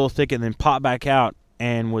went into a little thicket and then popped back out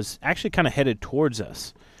and was actually kind of headed towards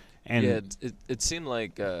us. And yeah, it seemed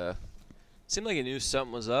like it knew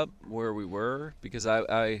something was up where we were because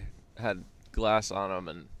I had glass on him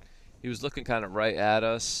and he was looking kind of right at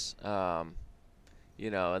us, and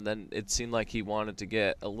then it seemed like he wanted to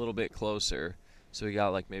get a little bit closer, so he got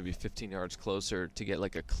like maybe 15 yards closer to get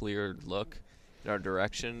like a clear look in our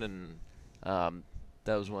direction, and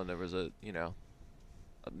that was when there was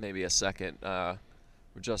maybe a second where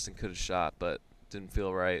Justin could have shot, but didn't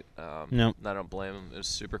feel right. No, I don't blame him. It was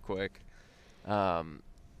super quick, and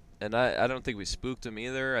I don't think we spooked him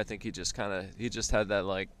either. I think he just had that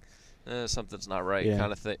like something's not right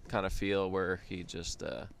kind of feel where he just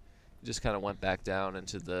kind of went back down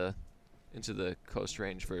into the Coast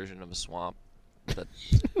Range version of a swamp.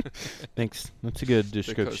 Thanks. That's a good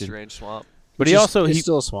description. The Coast Range swamp. But he's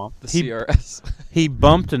still a swamp. The CRS. He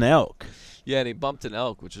bumped an elk. Yeah, and he bumped an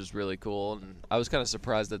elk, which was really cool. And I was kind of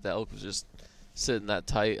surprised that the elk was just sitting that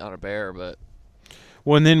tight on a bear, but.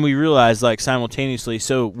 Well, and then we realized, like, simultaneously,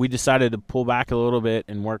 so we decided to pull back a little bit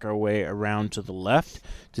and work our way around to the left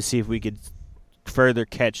to see if we could further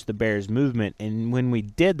catch the bear's movement. And when we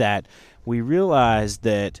did that, we realized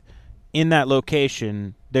that in that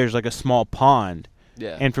location, there's like a small pond.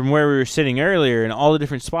 Yeah. And from where we were sitting earlier, in all the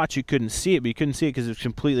different spots, you couldn't see it, but you couldn't see it because it was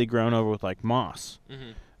completely grown over with, like, moss.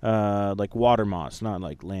 Mm-hmm. Like water moss, not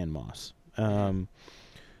like land moss.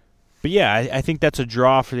 But yeah, I think that's a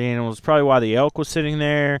draw for the animals. It's probably why the elk was sitting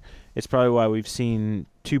there. It's probably why we've seen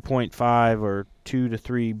 2.5 or 2 to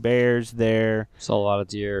 3 bears there. Saw a lot of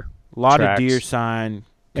deer. A lot tracks. of deer sign.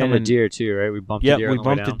 And a deer too, right? We bumped a deer. Yep, we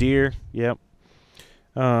bumped a deer. Yep.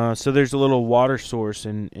 So there's a little water source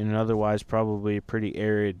in an otherwise probably a pretty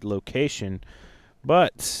arid location.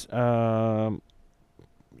 But long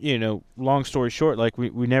story short, like I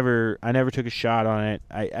never took a shot on it.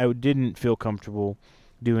 I didn't feel comfortable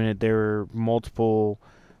doing it. There were multiple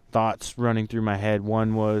thoughts running through my head.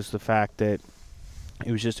 One was the fact that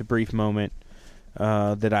it was just a brief moment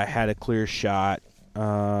that I had a clear shot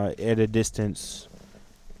at a distance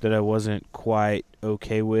that I wasn't quite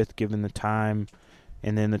okay with given the time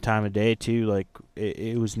and then the time of day too. Like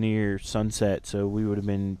it was near sunset, so we would have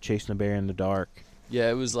been chasing a bear in the dark. Yeah,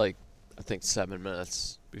 it was like I think 7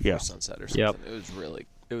 minutes before sunset or something. Yep.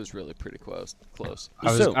 It was really pretty close.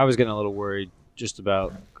 I was getting a little worried just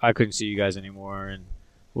about I couldn't see you guys anymore and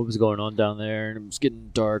what was going on down there, and it was getting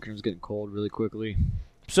dark and it was getting cold really quickly.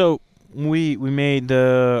 So we made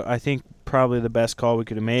I think probably the best call we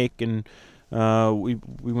could make, and we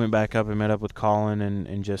went back up and met up with Colin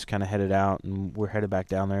and just kind of headed out, and we're headed back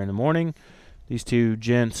down there in the morning. These two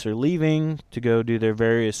gents are leaving to go do their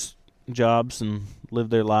various jobs and live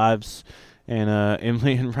their lives, and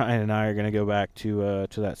Emily and Ryan and I are going to go back to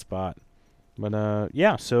that spot. But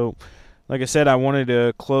yeah, so like I said, I wanted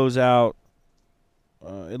to close out,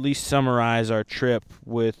 at least summarize our trip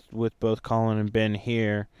with both Colin and Ben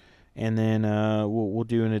here, and then we'll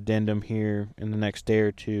do an addendum here in the next day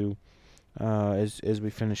or two as we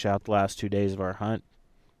finish out the last 2 days of our hunt.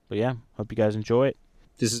 But yeah, hope you guys enjoy it.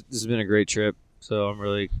 This has been a great trip, so I'm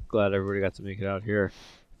really glad everybody got to make it out here.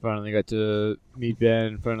 Finally got to meet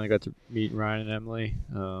Ben, finally got to meet Ryan and Emily.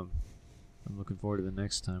 I'm looking forward to the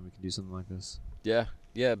next time we can do something like this. Yeah,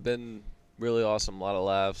 been really awesome, a lot of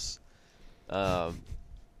laughs.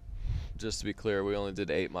 Just to be clear, we only did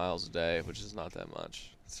 8 miles a day, which is not that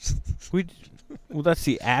much. Well, that's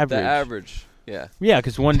the average. The average, yeah. Yeah,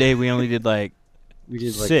 because one day we only did like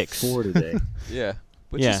 6. 4 today. Yeah,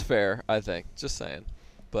 which is fair, I think. Just saying.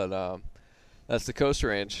 But that's the coast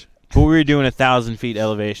range. But we were doing 1,000 feet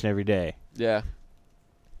elevation every day. Yeah.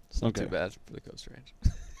 It's not too bad for the coast range.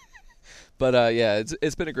 But yeah,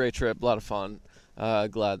 it's been a great trip, a lot of fun.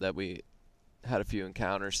 Glad that we had a few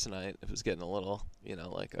encounters tonight. It was getting a little,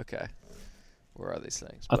 like, okay, where are these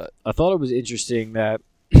things? But I thought it was interesting that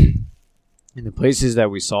in the places that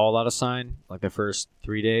we saw a lot of sign, like the first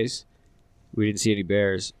 3 days, we didn't see any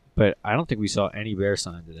bears. But I don't think we saw any bear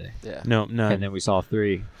sign today. Yeah. No, none. And then we saw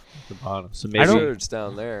 3 at the bottom. So I maybe don't it's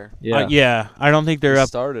down there. Yeah. I don't think they're up.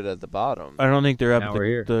 Started at the bottom. I don't think they're up Now at we're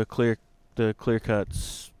here. the clear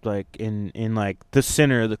cuts, like in like the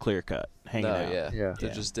center of the clear cut hanging out. Yeah.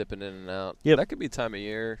 They're just dipping in and out. Yep. That could be time of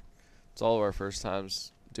year. It's all of our first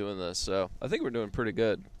times doing this, so I think we're doing pretty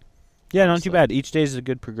good. Yeah, not too bad. Each day is a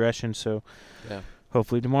good progression, so yeah.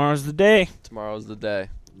 Hopefully tomorrow's the day. Tomorrow's the day.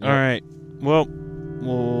 All right. Well,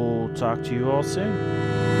 we'll talk to you all soon.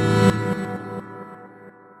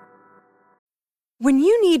 When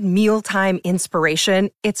you need mealtime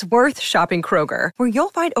inspiration, it's worth shopping Kroger, where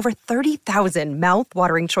you'll find over 30,000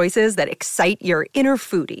 mouth-watering choices that excite your inner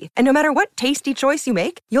foodie. And no matter what tasty choice you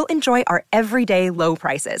make, you'll enjoy our everyday low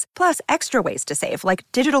prices, plus extra ways to save, like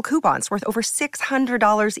digital coupons worth over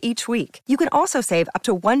 $600 each week. You can also save up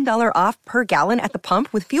to $1 off per gallon at the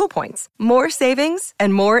pump with fuel points. More savings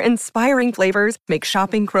and more inspiring flavors make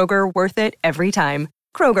shopping Kroger worth it every time.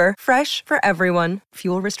 Kroger, fresh for everyone.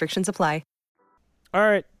 Fuel restrictions apply. All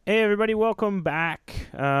right. Hey, everybody. Welcome back.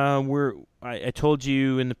 I told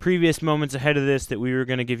you in the previous moments ahead of this that we were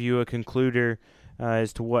going to give you a concluder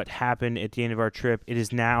as to what happened at the end of our trip. It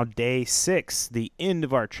is now day 6, the end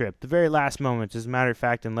of our trip, the very last moments. As a matter of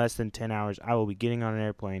fact, in less than 10 hours, I will be getting on an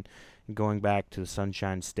airplane and going back to the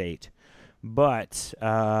Sunshine State. But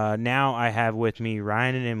now I have with me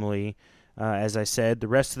Ryan and Emily. As I said, the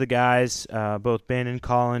rest of the guys, both Ben and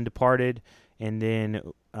Colin, departed, and then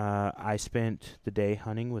I spent the day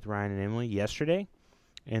hunting with Ryan and Emily yesterday,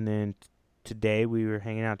 and then today we were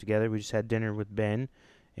hanging out together. We just had dinner with Ben,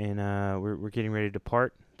 and we're getting ready to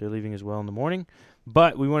depart. They're leaving as well in the morning,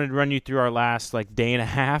 but we wanted to run you through our last day and a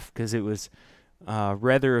half because it was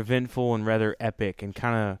rather eventful and rather epic, and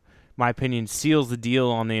kind of, my opinion, seals the deal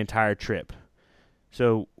on the entire trip.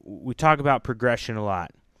 So we talk about progression a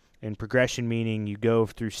lot, and progression meaning you go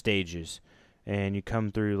through stages. And you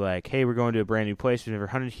come through hey, we're going to a brand new place we've never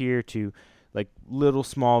hunted here, to little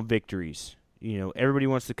small victories. Everybody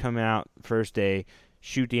wants to come out first day,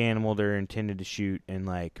 shoot the animal they're intended to shoot, and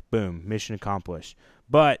boom, mission accomplished.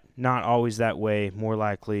 But not always that way. More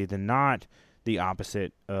likely than not, the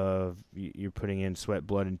opposite of you're putting in sweat,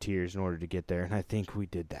 blood, and tears in order to get there. And I think we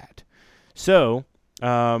did that. So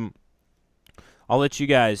I'll let you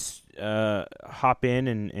guys hop in,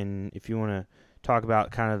 and if you want to talk about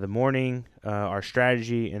kind of the morning, our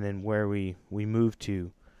strategy, and then where we move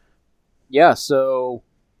to. Yeah, so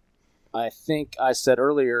I think I said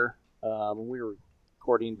earlier when we were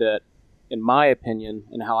recording that, in my opinion,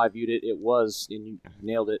 and how I viewed it, it was, and you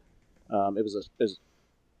nailed it, it was a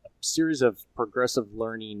series of progressive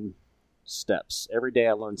learning steps. Every day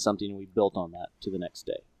I learned something, and we built on that to the next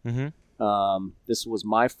day. Mm-hmm. This was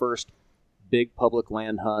my first big public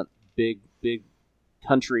land hunt, big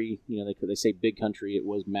country. You know, they say big country. It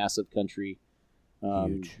was massive country.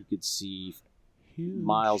 Huge. You could see Huge.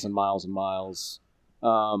 miles and miles and miles.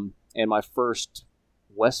 And my first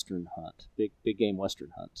Western hunt, big game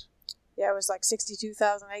Western hunt. Yeah, it was like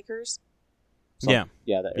 62,000 acres. Yeah.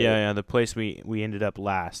 That area. Yeah. The place we ended up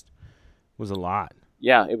last was a lot.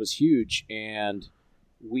 Yeah, it was huge, and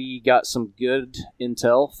we got some good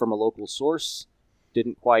intel from a local source.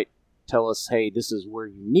 Didn't quite tell us, hey, this is where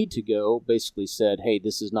you need to go. Basically said, hey,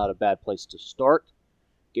 this is not a bad place to start.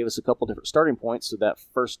 Gave us a couple different starting points. So that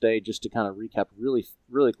first day, just to kind of recap really,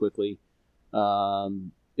 really quickly,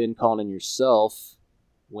 Ben, Colin, and yourself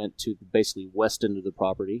went to basically west end of the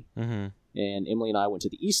property. Mm-hmm. And Emily and I went to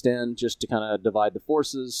the east end just to kind of divide the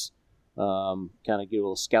forces, kind of get a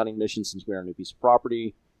little scouting mission since we were on a new piece of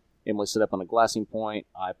property. Emily set up on a glassing point.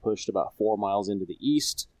 I pushed about 4 miles into the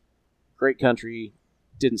east. Great country.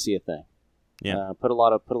 Didn't see a thing. Yeah. Put a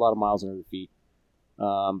lot of miles under the feet.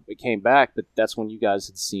 It came back, but that's when you guys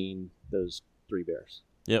had seen those 3 bears.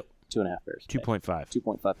 Yep. 2.5 bears. 2.5.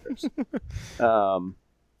 2.5 bears.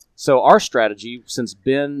 So our strategy, since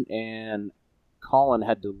Ben and Colin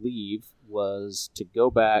had to leave, was to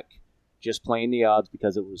go back, just playing the odds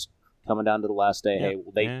because it was coming down to the last day. Yep. Hey,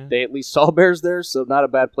 well, they at least saw bears there, so not a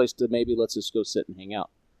bad place to maybe let's just go sit and hang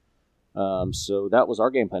out. So that was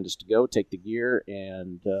our game plan, just to go take the gear,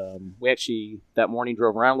 and we actually that morning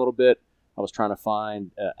drove around a little bit. I was trying to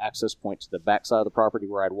find an access point to the backside of the property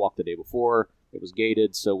where I'd walked the day before. It was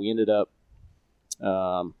gated, so we ended up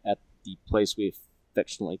at the place we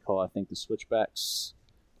affectionately call, I think, the Switchbacks.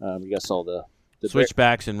 You guys saw the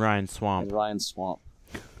Switchbacks in Ryan's Swamp. and Ryan's Swamp.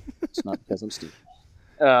 It's not because I'm Steve.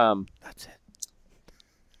 That's it.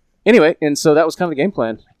 Anyway, and so that was kind of the game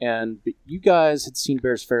plan. And you guys had seen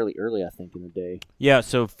bears fairly early, I think, in the day. Yeah,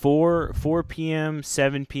 so 4 p.m.,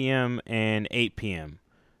 7 p.m., and 8 p.m.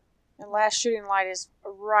 And last shooting light is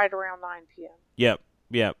right around 9 p.m. Yep.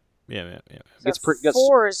 So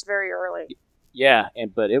 4 is very early. Yeah,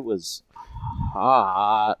 but it was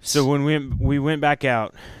hot. So when we went back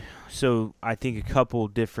out, so I think a couple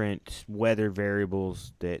different weather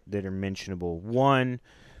variables that are mentionable. One,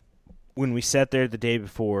 when we sat there the day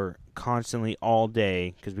before, constantly all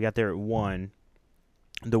day, because we got there at 1,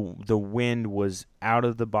 the wind was out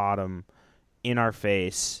of the bottom in our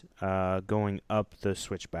face, going up the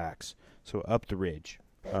switchbacks, so up the ridge.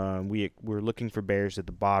 We were looking for bears at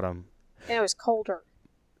the bottom. And it was colder.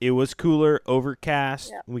 It was cooler,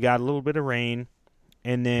 overcast. Yeah. We got a little bit of rain.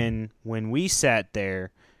 And then when we sat there,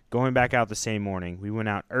 going back out the same morning, we went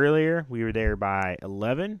out earlier. We were there by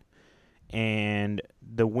 11. And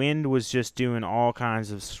the wind was just doing all kinds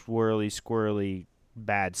of squirrely,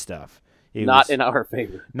 bad stuff. Not in our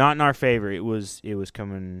favor. Not in our favor. It was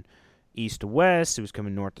coming east to west. It was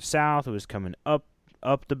coming north to south. It was coming up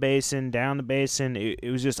the basin, down the basin. It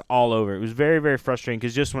was just all over. It was very, very frustrating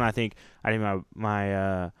because just when I think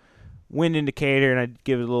my wind indicator and I'd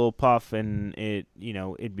give it a little puff and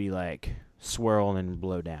it'd be like swirl and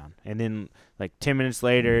blow down. And then like 10 minutes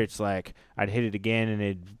later, it's like I'd hit it again and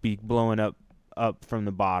it'd be blowing up from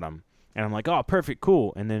the bottom. And I'm like, oh, perfect,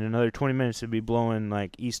 cool. And then another 20 minutes it'd be blowing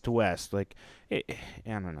like east to west. Like, I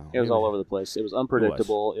don't know. It was all over the place. It was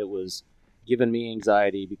unpredictable. It was giving me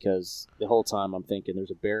anxiety because the whole time I'm thinking there's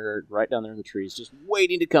a bear right down there in the trees just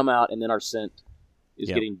waiting to come out, and then our scent is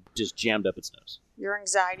getting just jammed up its nose. Your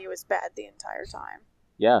anxiety was bad the entire time.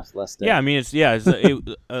 Yeah, it's less than. Yeah, I mean,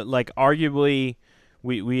 like arguably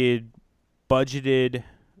we had budgeted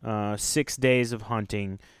 6 days of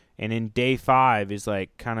hunting, and in day 5 is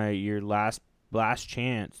like kind of your last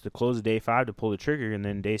chance to close the day 5 to pull the trigger, and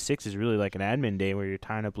then day 6 is really like an admin day where you're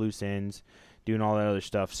tying up loose ends, doing all that other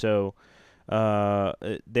stuff. So I'd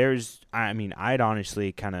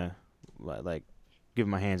honestly kind of like give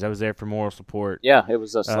my hands. I was there for moral support. Yeah, it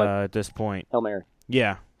was just like at this point. Hail Mary.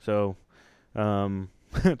 Yeah, so to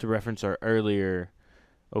reference our earlier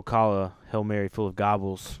Ocala Hail Mary full of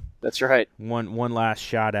gobbles. That's right. One last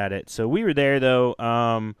shot at it. So we were there though.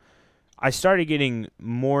 I started getting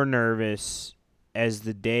more nervous as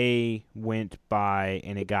the day went by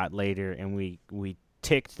and it got later, and we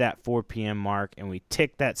ticked that 4 p.m. mark and we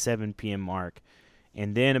ticked that 7 p.m. mark,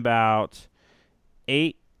 and then about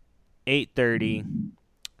 8:30,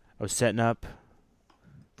 I was setting up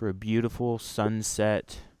for a beautiful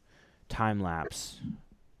sunset time lapse,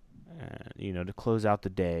 to close out the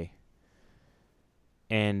day.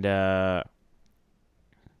 And then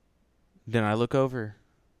I look over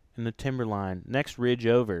in the timberline, next ridge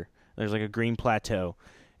over, there's like a green plateau.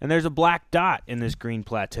 and there's a black dot in this green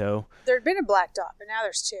plateau. There'd been a black dot, but now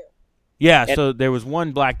there's 2. Yeah, so there was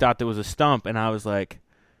one black dot that was a stump, and I was like...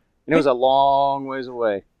 And it was a long ways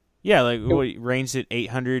away. Yeah, like what, ranged at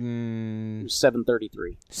 800 and...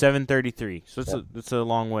 7:33. 7:33. So it's a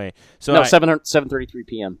long way. So no, 7:33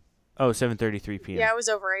 p.m. Oh, 7:33 p.m. Yeah, it was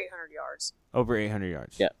over 800 yards. Over 800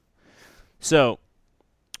 yards. Yeah. So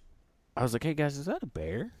I was like, hey, guys, is that a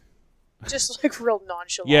bear? Just like real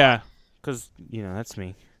nonchalant. Yeah, because, that's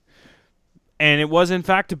me. And it was, in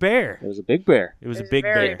fact, a bear. It was a big bear. It was a big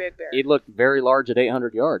bear. big bear. It looked very large at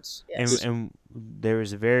 800 yards. Yes. And there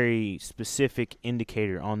was a very specific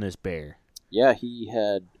indicator on this bear. Yeah, he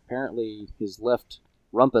had apparently his left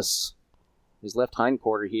rumpus, his left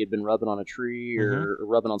hindquarter, he had been rubbing on a tree or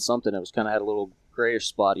rubbing on something. It was kind of had a little grayish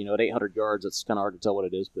spot. At 800 yards, it's kind of hard to tell what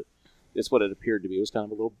it is, but it's what it appeared to be. It was kind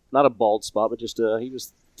of a little, not a bald spot, but just he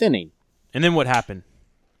was thinning. And then what happened?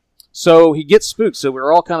 So he gets spooked. So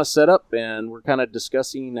we're all kind of set up, and we're kind of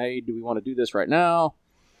discussing, hey, do we want to do this right now?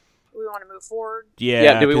 Do we want to move forward?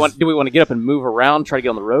 Yeah. Do we want to get up and move around, try to get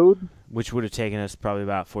on the road? Which would have taken us probably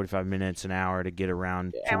about 45 minutes, an hour to get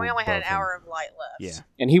around. And we only had an hour of light left. Yeah.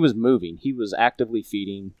 And he was moving. He was actively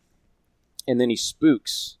feeding. And then he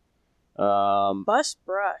spooks. Bust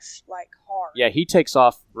brush, like hard. Yeah, he takes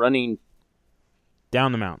off running.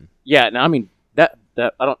 Down the mountain. Yeah, now, I mean,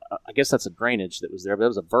 I guess that's a drainage that was there, but it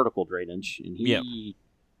was a vertical drainage. And he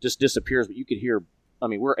just disappears, but you could hear,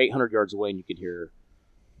 we're 800 yards away, and you could hear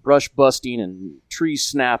brush busting and trees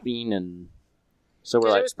snapping, and so we're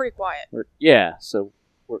like, it was pretty quiet.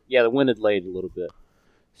 The wind had laid a little bit,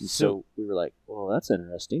 and so we were like, well, that's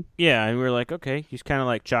interesting. Yeah, and we were like, okay, he's kind of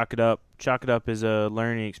like chalk it up as a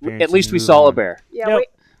learning experience. At least we saw a bear. Yeah, Yep.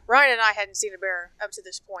 Ryan and I hadn't seen a bear up to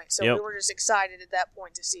this point, so Yep. we were just excited at that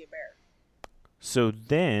point to see a bear. So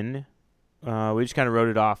then we just kind of wrote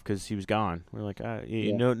it off because he was gone. We're like,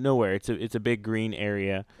 nowhere. It's a big green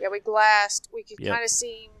area. Yeah, we glassed. We could Yep. kind of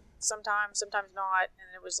see him sometimes not,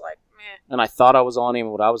 and it was like, meh. And I thought I was on him,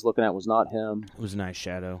 and what I was looking at was not him. It was a nice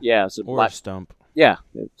shadow. Yeah, it's a Or black a stump. Yeah,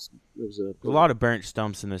 it was a There's a lot of burnt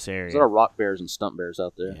stumps in this area. There's a lot of rock bears and stump bears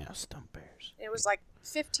out there. Yeah, stump bears. It was like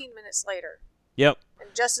 15 minutes later, Yep. and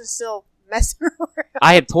Justin's still messing around.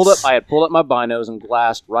 I had pulled up my binos and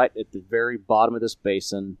glassed right at the very bottom of this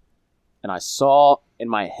basin, and I saw in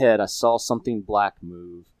my head something black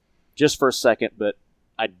move just for a second, but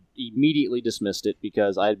I immediately dismissed it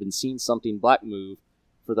because I had been seeing something black move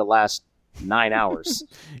for the last 9 hours.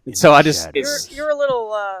 And so I just You're a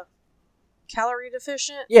little calorie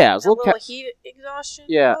deficient. Yeah, it was a little heat exhaustion.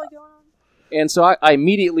 Yeah. Probably going on. And so I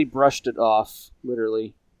immediately brushed it off,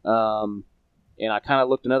 literally. And I kind of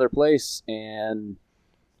looked another place, and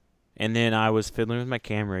then I was fiddling with my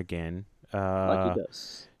camera again. like he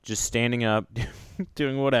does. Just standing up,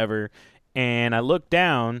 doing whatever. And I looked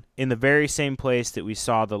down in the very same place that we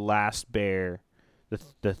saw the last bear,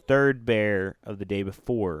 the third bear of the day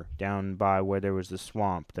before, down by where there was the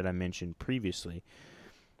swamp that I mentioned previously.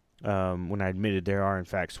 When I admitted there are, in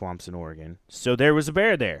fact, swamps in Oregon. So there was a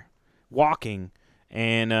bear there, walking.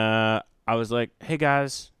 And I was like, hey,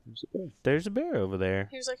 guys, there's a bear over there.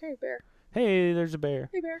 He was like, hey, bear. Hey, there's a bear.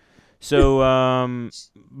 Hey, bear. So,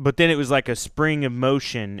 but then it was like a spring of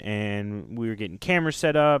motion, and we were getting cameras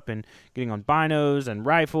set up and getting on binos and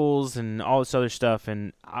rifles and all this other stuff,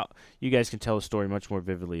 and you guys can tell the story much more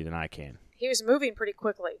vividly than I can. He was moving pretty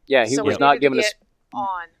quickly. Yeah, he was not giving us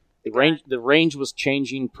on. The range was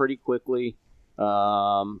changing pretty quickly.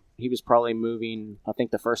 He was probably moving. I think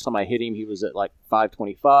the first time I hit him, he was at like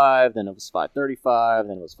 525. Then it was 535.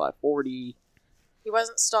 Then it was 540. He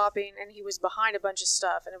wasn't stopping, and he was behind a bunch of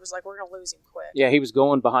stuff, and it was like, we're going to lose him quick. Yeah, he was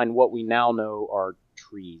going behind what we now know are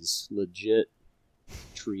trees. Legit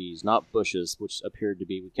trees, not bushes, which appeared to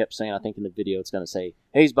be. We kept saying, I think in the video, it's going to say,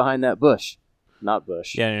 hey, he's behind that bush. Not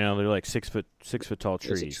bush. Yeah, they're like 6 foot tall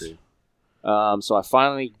trees. It's a tree. So I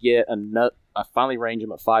finally I finally range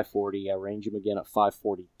him at 540. I range him again at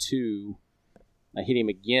 542. I hit him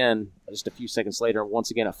again just a few seconds later,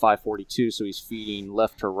 once again at 542, so he's feeding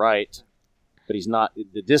left to right. But he's not.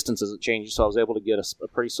 The distance isn't changing, so I was able to get a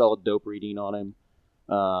pretty solid dope reading on him.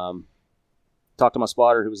 Talked to my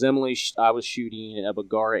spotter, who was Emily. I was shooting an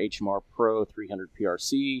Ebagara HMR Pro 300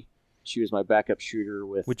 PRC. She was my backup shooter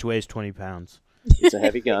which weighs 20 pounds. It's a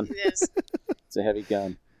heavy gun. It is. It's a heavy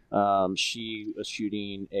gun. She was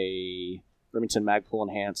shooting a Remington Magpul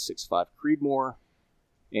Enhanced 6.5 Creedmoor,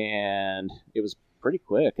 and it was pretty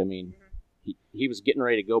quick. I mean, he was getting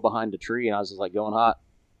ready to go behind a tree, and I was just like going hot.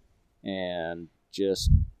 And just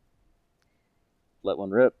let one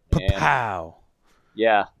rip. Pow!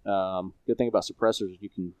 Yeah. Good thing about suppressors, you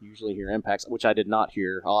can usually hear impacts, which I did not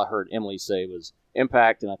hear. All I heard Emily say was,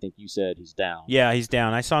 impact, and I think you said he's down. Yeah, he's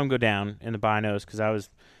down. I saw him go down in the binos because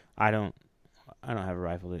I don't have a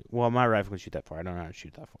rifle. Well, my rifle can shoot that far. I don't know how to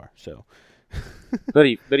shoot that far. So, but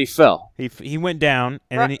he fell. He went down,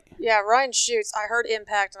 and then Ryan shoots. I heard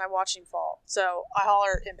impact, and I watched him fall. So I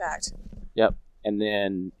holler impact. Yep, and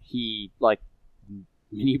then he, like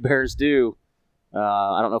many bears do.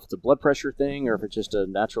 I don't know if it's a blood pressure thing or if it's just a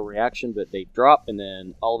natural reaction, but they drop, and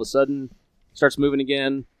then all of a sudden starts moving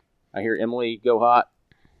again. I hear Emily go hot.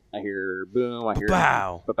 I hear boom. I hear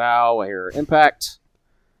bow. Bow. I hear impact.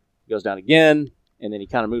 He goes down again, and then he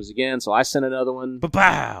kind of moves again. So I send another one.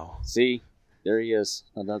 Bow. See, there he is.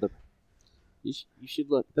 Another. You should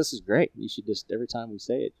look. This is great. You should just every time we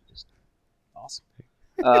say it, just awesome.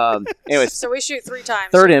 Anyways, so we shoot 3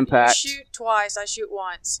 times. Third impact. You shoot twice. I shoot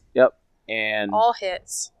once. Yep. And all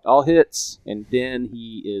hits, and then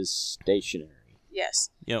he is stationary. Yes.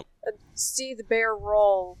 Yep. See the bear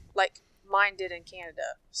roll like mine did in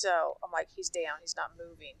Canada. So I'm like, he's down, he's not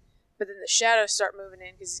moving. But then the shadows start moving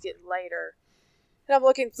in because he's getting later. And I'm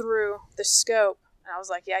looking through the scope, and I was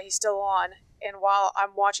like, yeah, he's still on. And while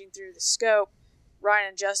I'm watching through the scope, Ryan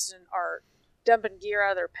and Justin are dumping gear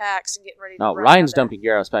out of their packs and getting ready to. No, Ryan's dumping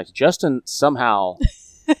gear out of his packs. Justin somehow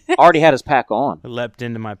already had his pack on. I leapt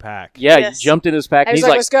into my pack. Yeah, yes. He jumped in his pack. And he's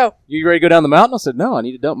like, let's go. You ready to go down the mountain? I said, no, I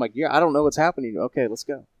need to dump my gear. I don't know what's happening. Okay, let's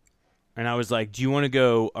go. And I was like, do you want to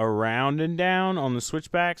go around and down on the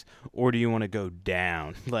switchbacks, or do you want to go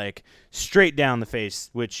down? Like, straight down the face,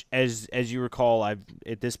 which, as you recall, I've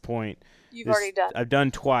already done. I've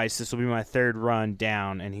done twice. This will be my 3rd run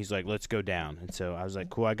down, and he's like, let's go down. And so I was like,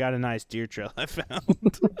 cool, I got a nice deer trail I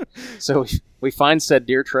found. So we find said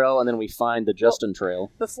deer trail, and then we find the Justin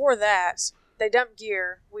trail. Before that, they dump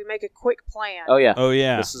gear. We make a quick plan. Oh,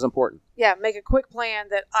 yeah. This is important. Yeah, make a quick plan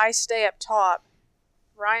that I stay up top.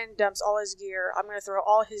 Ryan dumps all his gear. I'm going to throw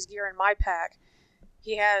all his gear in my pack.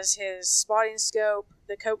 He has his spotting scope,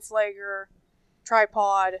 the cope flagger,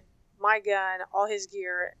 tripod, my gun, all his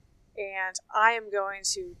gear, and I am going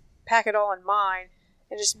to pack it all in mine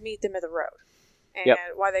and just meet them at the road and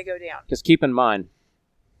while they go down. Because keep in mind,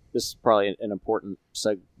 this is probably an important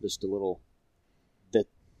just a little, that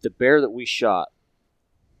the bear that we shot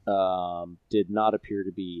did not appear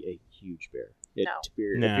to be a huge bear. It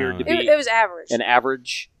appeared to be it was average. An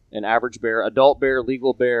average bear, adult bear,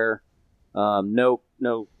 legal bear, no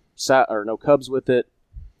cubs with it.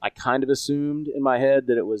 I kind of assumed in my head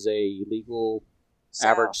that it was a legal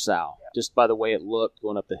average sow, just by the way it looked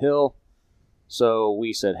going up the hill. So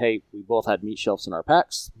we said, hey, we both had meat shelves in our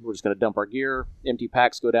packs. We're just going to dump our gear. Empty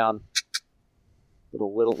packs go down.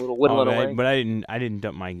 Little whittling away. But I didn't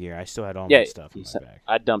dump my gear. I still had all my stuff in my bag.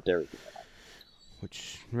 I dumped everything.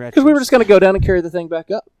 Because we were just going to go down and carry the thing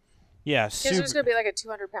back up. Yeah, because it was going to be like a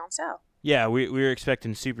 200-pound sow. Yeah, we were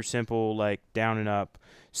expecting super simple, like down and up.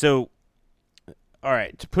 So, all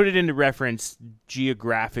right, to put it into reference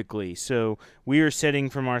geographically, so we are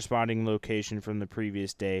sitting from our spotting location from the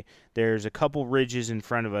previous day. There's a couple ridges in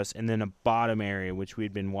front of us and then a bottom area, which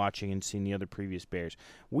we'd been watching and seen the other previous bears.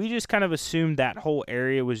 We just kind of assumed that whole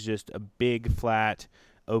area was just a big, flat,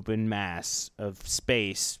 open mass of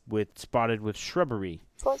space spotted with shrubbery.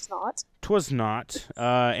 'Twas not.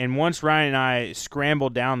 And once Ryan and I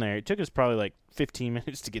scrambled down there, it took us probably like 15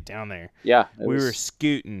 minutes to get down there. Yeah, we were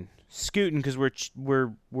scooting because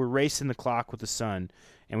we're racing the clock with the sun,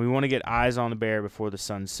 and we want to get eyes on the bear before the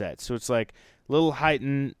sun sets. So it's like a little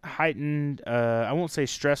heightened. I won't say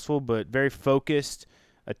stressful, but very focused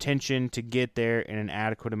attention to get there in an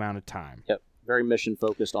adequate amount of time. Yep, very mission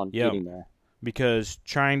focused on getting there. Because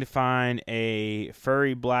trying to find a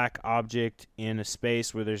furry black object in a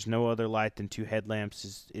space where there's no other light than 2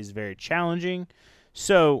 headlamps is very challenging.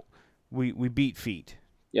 So we beat feet.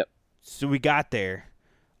 Yep. So we got there.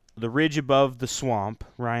 The ridge above the swamp,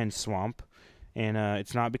 Ryan's swamp, and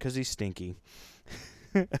it's not because he's stinky.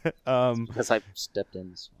 Because I stepped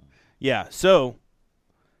in the swamp. Yeah, so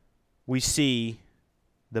we see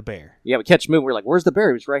the bear. Yeah, we catch movement. We're like, where's the bear?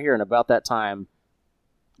 He was right here, and about that time...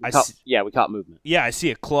 we caught movement. Yeah, I see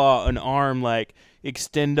a claw, an arm, like,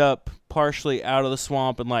 extend up partially out of the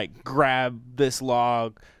swamp and, like, grab this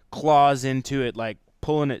log, claws into it, like,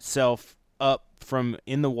 pulling itself up from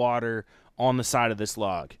in the water on the side of this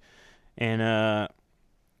log. And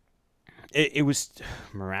it was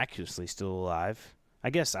miraculously still alive. I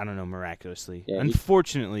guess, I don't know, miraculously. Yeah,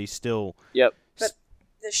 unfortunately, still. Yep. But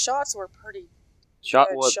the shots were pretty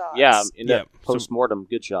shots. Yeah, post-mortem, so,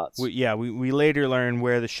 good shots. We later learned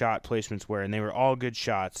where the shot placements were, and they were all good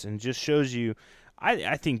shots, and just shows you,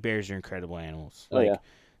 I think bears are incredible animals.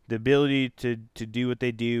 The ability to do what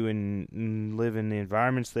they do and live in the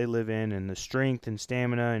environments they live in, and the strength and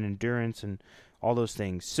stamina and endurance and all those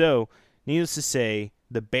things. So, needless to say,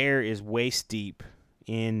 the bear is waist deep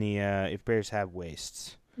in the if bears have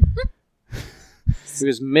waists. It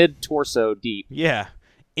was mid-torso deep. Yeah,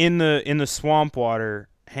 in the swamp water,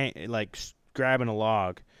 grabbing a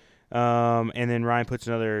log, and then Ryan puts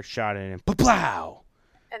another shot in and plow.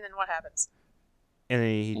 And then what happens? And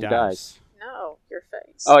then he dies. No, your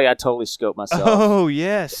face. Oh yeah, I totally scoped myself. Oh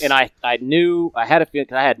yes. And I knew I had a feeling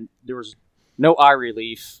there was no eye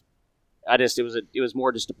relief. It was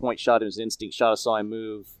more just a point shot. It was an instinct shot. I saw him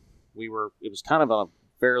move. It was kind of a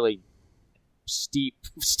fairly steep.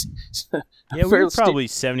 Yeah, we were probably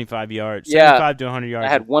 75 yards. Yeah, 75 to 100 yards. I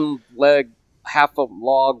had one leg, half a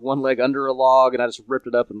log, one leg under a log, and I just ripped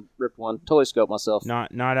it up and ripped one. Totally scoped myself.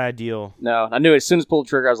 Not ideal. No, I knew it as soon as I pulled the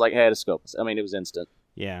trigger. I was like, hey, I had to scope. I mean, it was instant.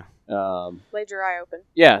 Yeah. Laid your eye open.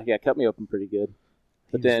 Yeah, cut me open pretty good.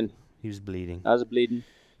 But then he was bleeding. I was bleeding.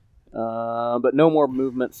 But no more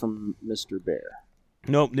movement from Mr. Bear.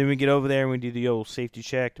 Nope. Then we get over there and we do the old safety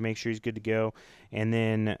check to make sure he's good to go. And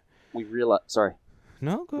then we realize. Sorry.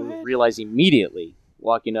 No, go ahead. We realized immediately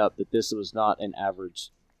walking up that this was not an average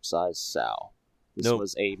size sow. This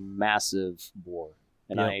was a massive boar,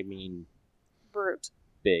 and I mean, brute.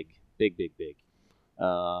 Big.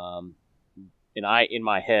 And in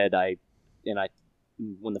my head,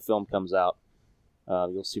 when the film comes out,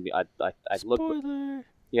 you'll see me. I look. Spoiler.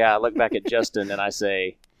 Yeah, I look back at Justin and I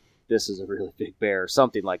say, "This is a really big bear," or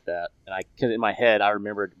something like that. And in my head, I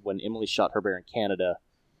remembered when Emily shot her bear in Canada,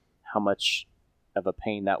 how much of a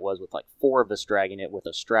pain that was with like 4 of us dragging it with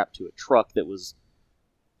a strap to a truck that was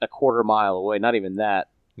a quarter mile away. Not even that.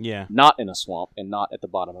 Yeah. Not in a swamp and not at the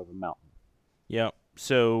bottom of a mountain. Yep.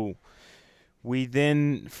 So we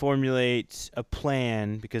then formulate a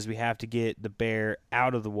plan because we have to get the bear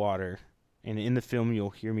out of the water. And in the film, you'll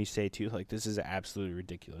hear me say, too, like, this is absolutely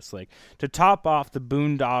ridiculous. Like, to top off the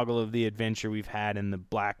boondoggle of the adventure we've had in the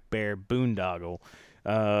black bear boondoggle,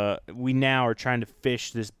 we now are trying to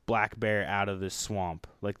fish this black bear out of this swamp.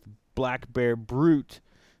 Like, the black bear brute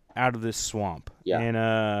out of this swamp. Yeah.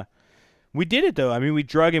 And we did it, though. I mean, we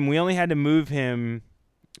drug him. We only had to move him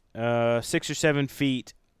 6 or 7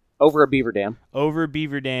 feet. Over a beaver dam.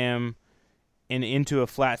 And into a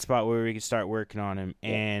flat spot where we could start working on him.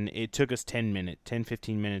 And it took us 10,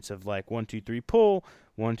 15 minutes of like 1, 2, 3, pull,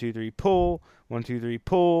 1, 2, 3, pull, 1, 2, 3,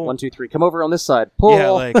 pull. 1, 2, 3, come over on this side, pull.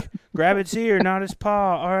 Yeah, like grab its ear, not his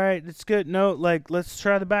paw. All right, that's good. No, like let's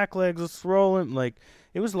try the back legs. Let's roll him. Like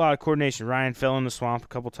it was a lot of coordination. Ryan fell in the swamp a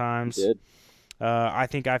couple times. He did. I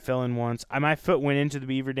think I fell in once. My foot went into the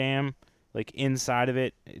beaver dam, like inside of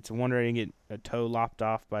it. It's a wonder I didn't get a toe lopped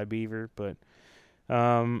off by a beaver, but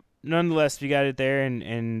nonetheless, we got it there,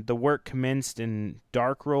 and the work commenced, and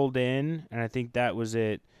dark rolled in, and I think that was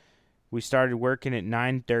it. We started working at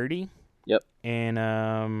 9:30. Yep.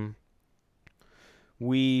 And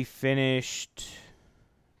we finished.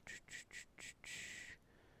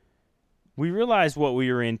 We realized what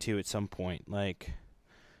we were into at some point. Like,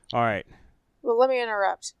 all right. Well, let me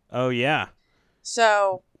interrupt. Oh, yeah.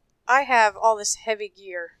 So, I have all this heavy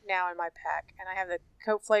gear now in my pack, and I have the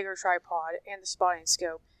Cope Flager tripod and the spotting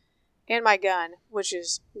scope and my gun, which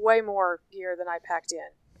is way more gear than I packed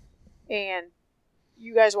in. And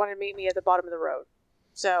you guys wanted to meet me at the bottom of the road.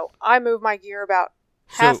 So, I moved my gear about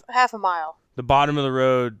half a mile. The bottom of the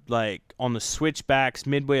road, like on the switchbacks,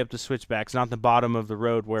 midway up the switchbacks, not the bottom of the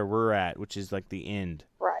road where we're at, which is like the end.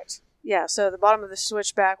 Right. Yeah, so the bottom of the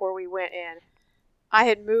switchback where we went in, I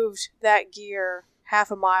had moved that gear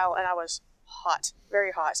half a mile, and I was hot,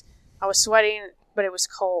 very hot. I was sweating, but it was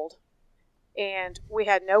cold. And we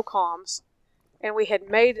had no comms, and we had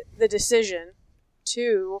made the decision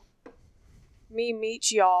to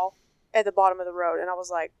meet y'all at the bottom of the road. And I was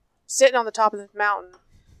like, sitting on the top of the mountain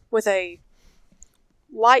with a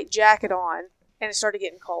light jacket on, and it started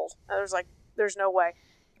getting cold. And I was like, there's no way.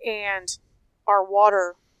 And our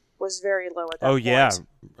water was very low at that point. Yeah.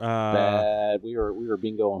 Bad. We were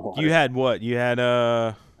bingo on water. You had what? You had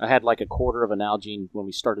I had like a quarter of an Nalgene when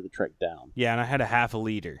we started the trek down. Yeah, and I had a half a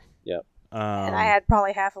liter. Yep. And I had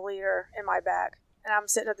probably half a liter in my bag. And I'm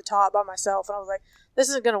sitting at the top by myself, and I was like, this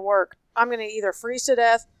isn't going to work. I'm going to either freeze to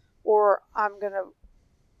death, or I'm going to,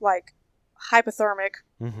 like, hypothermic.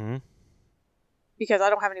 Mm-hmm. Because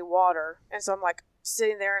I don't have any water. And so I'm, like,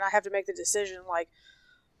 sitting there, and I have to make the decision, like,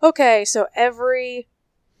 okay, so every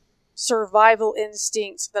survival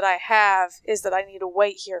instinct that I have is that I need to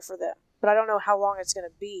wait here for them. But I don't know how long it's going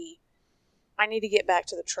to be. I need to get back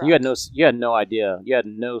to the truck. You had no idea. You had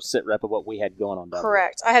no sit rep of what we had going on down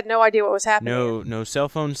Correct. I had no idea what was happening. No cell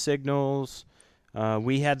phone signals.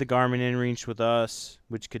 We had the Garmin InReach with us,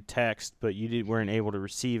 which could text, but you weren't able to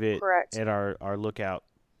receive it. Correct. At our lookout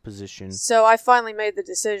position. So I finally made the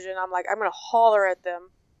decision. I'm like, I'm going to holler at them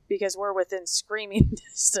because we're within screaming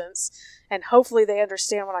distance, and hopefully they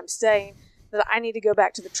understand what I'm saying, that I need to go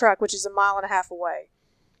back to the truck, which is 1.5 miles away.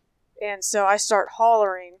 And so I start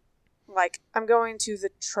hollering, like, I'm going to the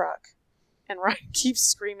truck. And Ryan keeps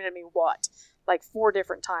screaming at me, what? Like 4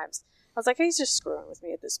 different times. I was like, hey, he's just screwing with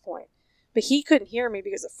me at this point. But he couldn't hear me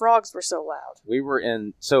because the frogs were so loud. We were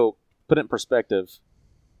so put it in perspective,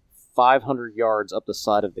 500 yards up the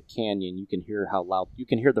side of the canyon, you can hear how loud, you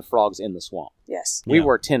can hear the frogs in the swamp. Yes. We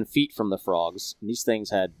were 10 feet from the frogs, and these things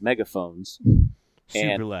had megaphones.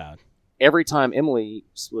 Super loud. Every time Emily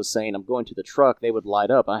was saying, I'm going to the truck, they would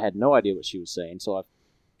light up. I had no idea what she was saying, so I'm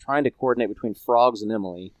trying to coordinate between frogs and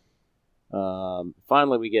Emily.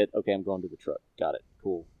 Finally we get, okay, I'm going to the truck. Got it.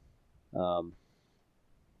 Cool.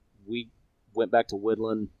 We went back to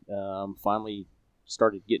Woodland, finally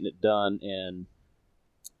started getting it done, and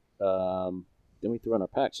then we threw in our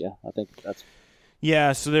packs. Yeah, I think that's...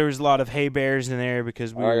 Yeah, so there was a lot of hay bears in there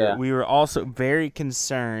because we were also very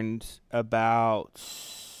concerned about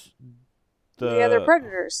the other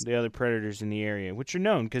predators. The other predators in the area, which are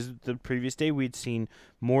known because the previous day we'd seen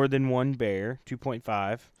more than one bear, 2.5.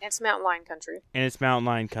 And it's mountain lion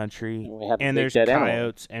country. And there's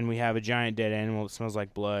coyotes, and we have a giant dead animal that smells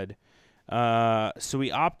like blood. So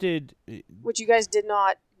we opted... Which you guys did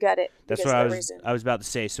not gut it. That's what I was about to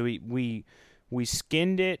say. So we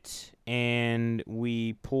skinned it, and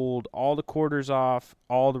we pulled all the quarters off,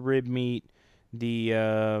 all the rib meat, the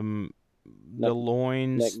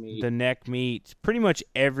loins, the neck meat, pretty much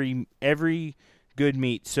every good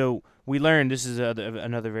meat. So we learned, this is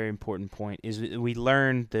another very important point, is we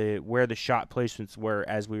learned where the shot placements were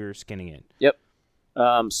as we were skinning it. Yep.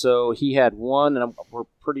 So he had one, and we're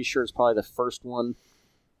pretty sure it's probably the first one.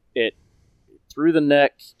 It through the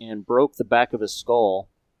neck and broke the back of his skull.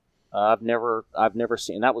 I've never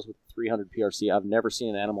seen, and that was with 300 PRC. I've never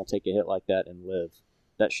seen an animal take a hit like that and live.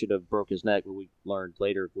 That should have broke his neck, but we learned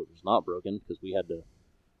later it was not broken because we had to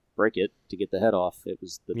break it to get the head off. It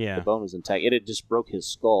was the bone was intact. It had just broke his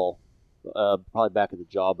skull, probably back of the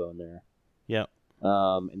jawbone there. Yep.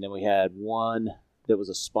 And then we had one that was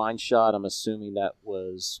a spine shot. I'm assuming that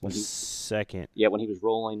was when second. Yeah, when he was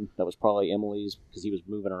rolling, that was probably Emily's because he was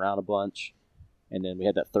moving around a bunch. And then we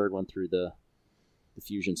had that third one through the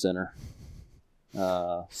fusion center.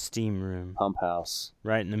 Steam room. Pump house.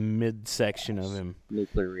 Right in the midsection of him.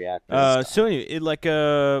 Nuclear reactor. So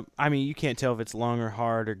anyway, I mean, you can't tell if it's lung or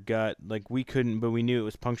heart or gut. Like, we couldn't, but we knew it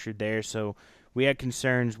was punctured there. So we had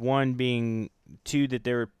concerns. One being, that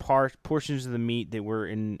there were portions of the meat that were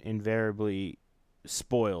invariably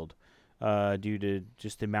spoiled due to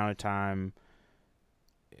just the amount of time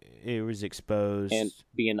it was exposed. And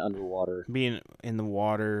being underwater. Being in the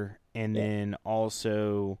water. And then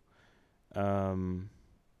also... man,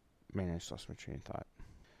 I just lost my train of thought.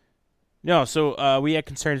 No, so we had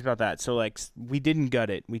concerns about that. So, like, we didn't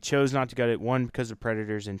gut it. We chose not to gut it, one, because of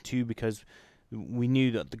predators, and two, because we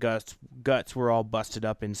knew that the guts were all busted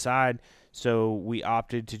up inside, so we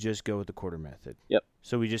opted to just go with the quarter method. Yep.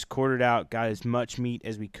 So we just quartered out, got as much meat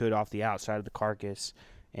as we could off the outside of the carcass,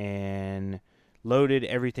 and loaded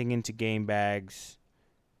everything into game bags.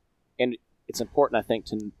 And it's important, I think,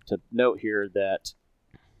 to note here that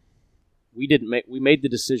we made the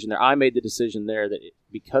decision there. I made the decision there that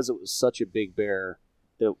because it was such a big bear,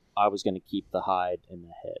 that I was going to keep the hide and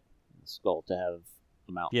the head, and the skull to have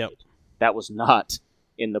a mount made. That was not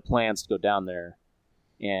in the plans to go down there.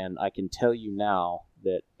 And I can tell you now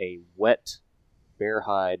that a wet bear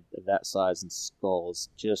hide of that size and skull is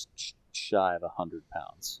just shy of 100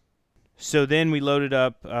 pounds. So then we loaded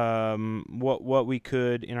up what we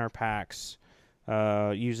could in our packs,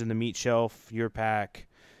 using the meat shelf, your pack,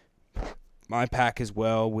 my pack as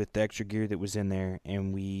well, with the extra gear that was in there,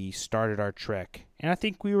 and we started our trek. And I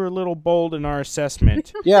think we were a little bold in our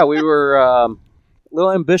assessment. Yeah, we were a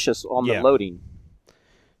little ambitious on the loading.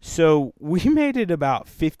 So we made it about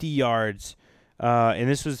 50 yards, and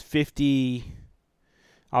this was 50,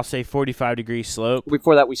 I'll say 45-degree slope.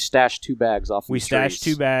 Before that, we stashed 2 bags off We stashed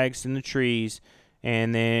 2 bags in the trees,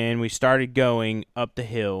 and then we started going up the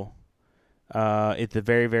hill at the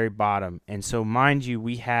very, very bottom. And so, mind you,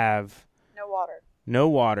 we have... No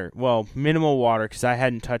water. Well, minimal water, because I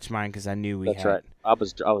hadn't touched mine because I knew we had. That's right. I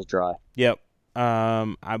was dry. Yep.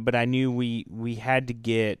 But I knew we had to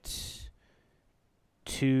get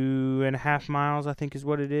 2.5 miles, I think is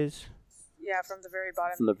what it is. Yeah, from the very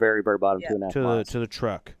bottom. From the very, very bottom, 2.5 miles. To the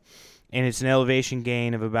truck. And it's an elevation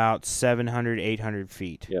gain of about 700, 800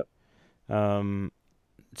 feet. Yep.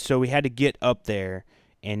 So we had to get up there,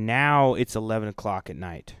 and now it's 11 o'clock at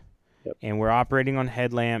night. Yep. And we're operating on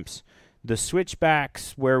headlamps. The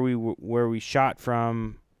switchbacks where we shot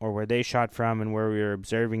from, or where they shot from, and where we were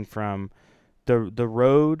observing from, the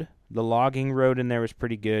road, the logging road in there was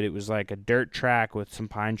pretty good. It was like a dirt track with some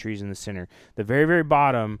pine trees in the center. The very, very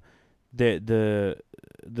bottom, the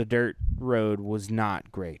dirt road was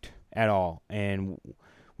not great at all, and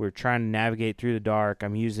we're trying to navigate through the dark.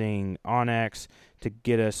 I'm using Onyx to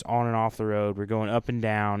get us on and off the road. We're going up and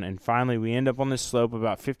down, and finally we end up on this slope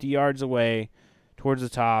about 50 yards away towards the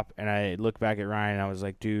top, and I look back at Ryan, and I was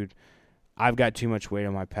like, dude, I've got too much weight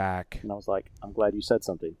on my pack. And I was like, I'm glad you said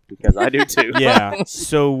something, because I do too. Yeah,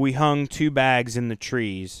 so we hung 2 bags in the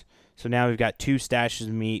trees. So now we've got 2 stashes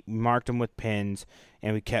of meat. We marked them with pins,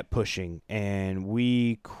 and we kept pushing, and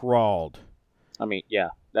we crawled. I mean, yeah,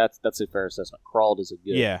 that's a fair assessment. Crawled is a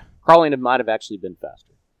good. Yeah. Crawling might have actually been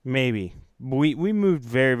faster. Maybe. We moved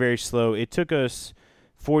very, very slow. It took us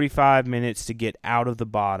 45 minutes to get out of the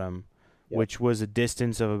bottom, which was a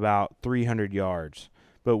distance of about 300 yards.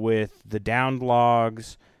 But with the downed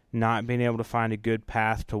logs, not being able to find a good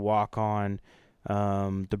path to walk on,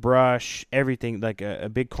 the brush, everything, like a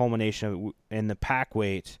big culmination of it, and the pack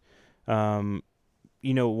weight. At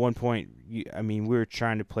one point, we were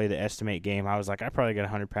trying to play the estimate game. I was like, I probably got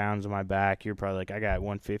 100 pounds on my back. You're probably like, I got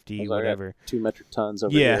 150, whatever. I got 2 metric tons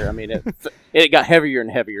over here. I mean, it got heavier and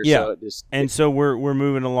heavier. Yeah. So it just, so we're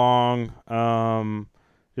moving along,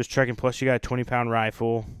 just trekking. Plus, you got a 20-pound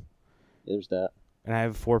rifle. There's that. And I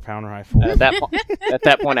have a 4-pound rifle. At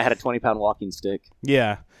that point, I had a 20-pound walking stick.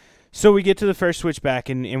 Yeah. So we get to the first switchback,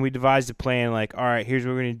 and we devised a plan. Like, all right, here's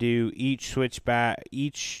what we're gonna do. Each switchback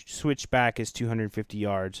is 250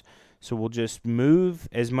 yards. So we'll just move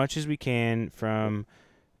as much as we can from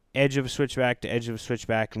edge of a switchback to edge of a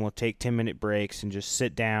switchback, and we'll take 10-minute breaks and just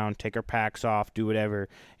sit down, take our packs off, do whatever,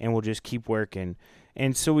 and we'll just keep working.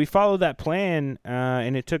 And so we followed that plan,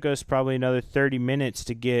 and it took us probably another 30 minutes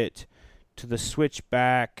to get to the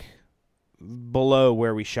switchback below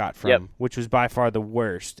where we shot from, which was by far the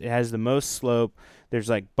worst. It has the most slope. There's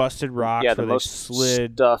like busted rocks the where they most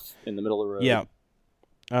slid stuff in the middle of the road. Yeah.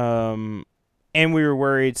 And we were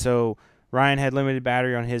worried, so Ryan had limited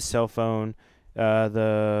battery on his cell phone. And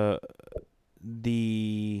I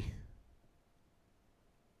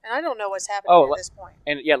don't know what's happening at this point.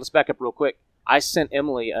 And let's back up real quick. I sent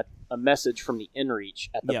Emily a message from the inReach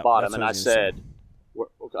at the bottom, and I said, we're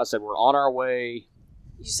on our way.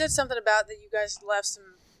 You said something about that you guys left some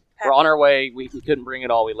packs. We're on our way. We couldn't bring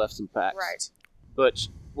it all. We left some packs. Right. But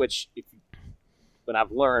when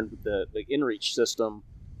I've learned the inReach system,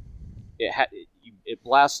 it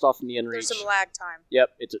blasts off from the inReach. There's some lag time. Yep.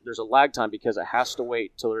 There's a lag time because it has to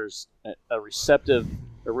wait till there's a receptive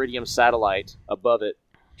Iridium satellite above it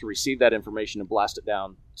to receive that information and blast it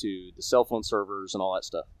down to the cell phone servers and all that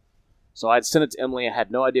stuff. So I'd sent it to Emily. I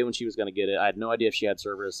had no idea when she was going to get it. I had no idea if she had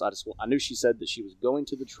service. I knew she said that she was going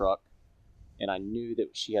to the truck, and I knew that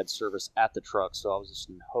she had service at the truck. So I was just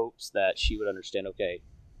in hopes that she would understand, okay,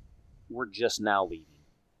 we're just now leaving.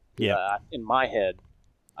 Yeah. In my head,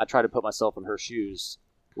 I tried to put myself in her shoes.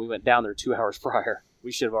 We went down there 2 hours prior.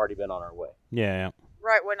 We should have already been on our way. Yeah.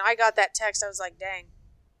 Right. When I got that text, I was like, dang,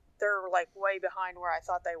 they're like way behind where I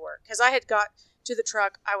thought they were. Because I had got to the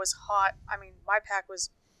truck. I was hot. I mean, my pack was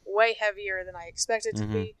way heavier than I expected to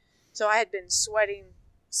be. So I had been sweating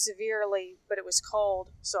severely, but it was cold.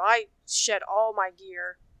 So I shed all my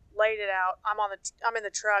gear, laid it out. I'm in the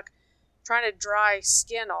truck trying to dry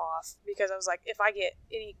skin off because I was like, if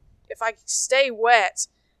I stay wet,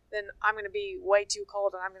 then I'm going to be way too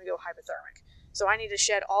cold and I'm going to go hypothermic. So I need to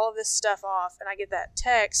shed all of this stuff off. And I get that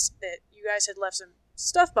text that you guys had left some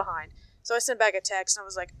stuff behind. So I sent back a text and I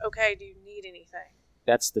was like, okay, do you need anything?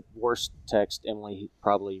 That's the worst text. Emily she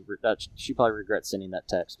probably regrets sending that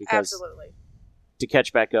text because absolutely. To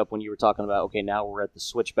catch back up when you were talking about, okay, now we're at the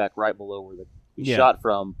switchback right below where we shot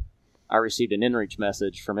from. I received an inReach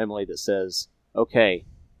message from Emily that says, okay,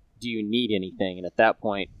 do you need anything? And at that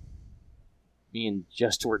point, me and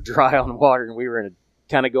Just were dry on water, and we were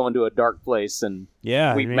kind of going to a dark place, and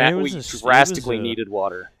we drastically needed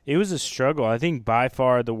water. It was a struggle. I think by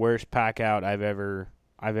far the worst pack out I've ever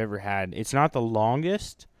had. It's not the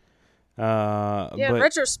longest. In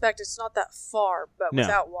retrospect, it's not that far, but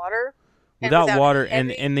without water. Without water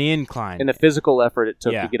and the incline. And the physical effort it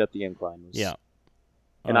took to get up the incline.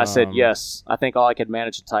 And I said yes. I think all I could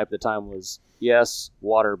manage to type at the time was, yes,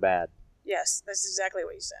 water bad. Yes, that's exactly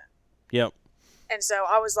what you said. Yep. And so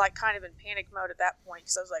I was like kind of in panic mode at that point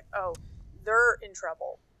because I was like, oh, they're in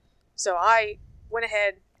trouble. So I went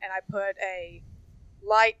ahead and I put a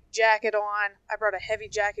light jacket on. I brought a heavy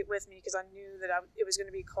jacket with me because I knew that it was going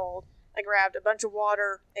to be cold. I grabbed a bunch of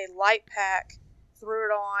water, a light pack, threw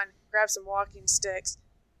it on, grabbed some walking sticks,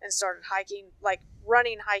 and started hiking, like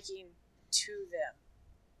hiking to them.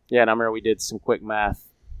 Yeah, and I remember we did some quick math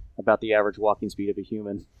about the average walking speed of a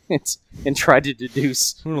human and tried to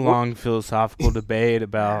deduce What a long philosophical debate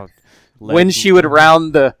about when she would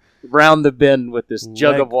round the bend with this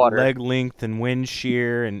jug of water. Leg length and wind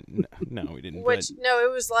shear, and no, we didn't. No,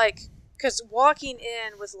 it was like, because walking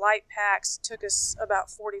in with light packs took us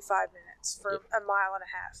about 45 minutes for a mile and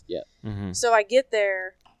a half. Yeah. Mm-hmm. So I get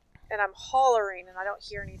there, and I'm hollering, and I don't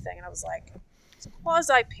hear anything, and I was like, it's a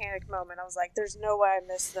quasi-panic moment. I was like, there's no way I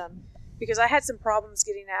missed them, because I had some problems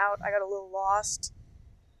getting out. I got a little lost.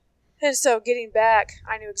 And so getting back,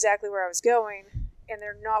 I knew exactly where I was going, and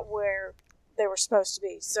they're not where they were supposed to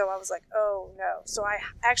be. So I was like, oh no. So I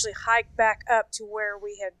actually hiked back up to where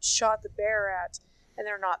we had shot the bear at, and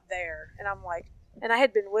they're not there. And I'm like, and I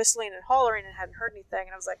had been whistling and hollering and hadn't heard anything,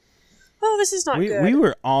 and I was like, oh, this is not good. We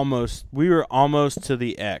were almost to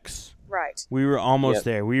the X. Right. We were almost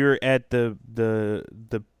there. We were at the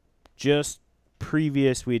just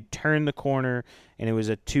previous. We had turned the corner, and it was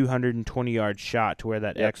a 220-yard shot to where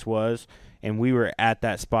that X was, and we were at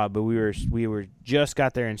that spot. But we were just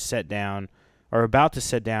got there and sat down, or about to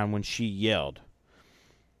sit down, when she yelled.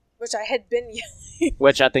 Which I had been yelling.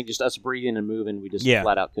 Which I think just us breathing and moving, we just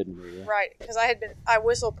flat out couldn't hear you. Right, because I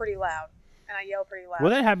whistled pretty loud, and I yelled pretty loud.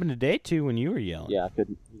 Well, that happened today, too, when you were yelling. Yeah, I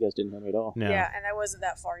couldn't. You guys didn't hear me at all. No. Yeah, and I wasn't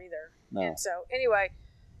that far either. No. And so, anyway,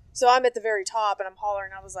 so I'm at the very top, and I'm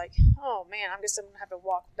hollering. I was like, oh, man, I'm just going to have to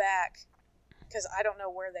walk back because I don't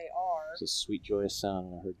know where they are. It's a sweet, joyous sound,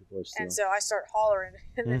 and I heard your voice still. And so I start hollering,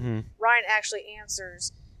 and then Ryan actually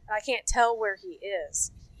answers, and I can't tell where he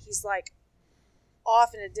is. He's like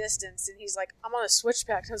off in a distance, and he's like, I'm on a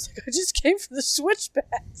switchback. And I was like, I just came from the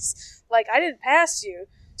switchbacks. Like, I didn't pass you.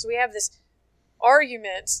 So we have this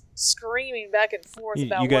argument screaming back and forth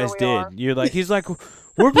about you guys where we did. are. You're like, he's like,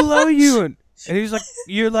 we're below you, and he's like,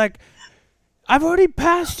 you're like, I've already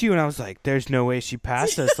passed you, and I was like, there's no way she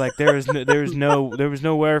passed us. Like there was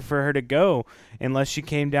nowhere for her to go unless she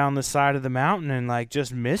came down the side of the mountain and like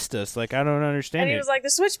just missed us. Like I don't understand. And he was like, the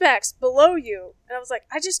switchbacks below you, and I was like,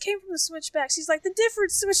 I just came from the switchbacks. He's like, the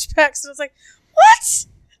different switchbacks, and I was like, what?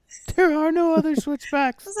 There are no other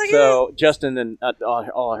switchbacks. Like, so Justin, then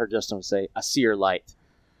all I heard Justin say, I see your light.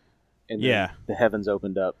 And then the heavens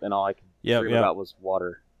opened up, and all I could dream about was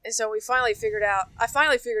water. And so I finally figured out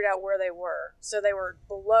where they were. So they were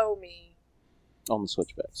below me. On the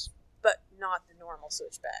switchbacks. But not the normal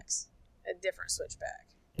switchbacks. A different switchback.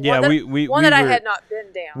 Yeah, one that I had not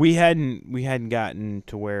been down. We hadn't gotten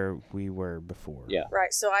to where we were before. Yeah.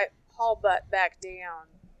 Right, so I haul butt back down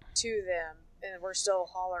to them, and we're still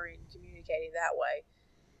hollering, communicating that way,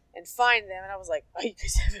 and find them, and I was like, oh, you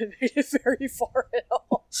guys haven't made it very far at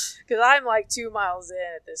all. Because I'm like 2 miles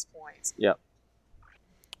in at this point. Yep.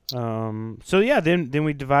 So yeah, then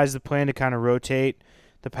we devised the plan to kind of rotate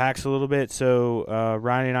the packs a little bit. So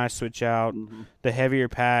Ryan and I switch out the heavier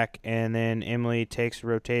pack, and then Emily takes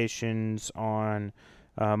rotations on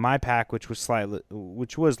my pack, which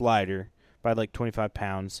was lighter by like 25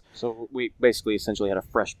 pounds. So we basically essentially had a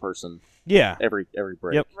fresh person. Yeah. Every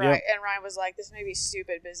break. Yep. Right. Yep. And Ryan was like, "This may be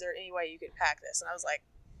stupid, but is there any way you could pack this?" And I was like,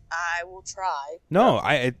 I will try. No,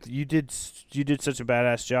 you did such a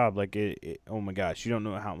badass job. Like, oh my gosh, you don't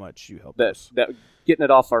know how much you helped us. That getting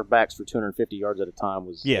it off our backs for 250 yards at a time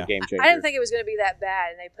was a game changer. I didn't think it was going to be that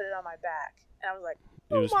bad, and they put it on my back, and I was like,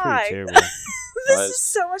 it was my. pretty terrible. This is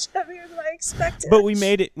so much heavier than I expected. But we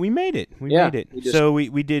made it. We made it. So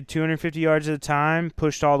we did 250 yards at a time,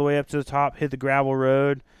 pushed all the way up to the top, hit the gravel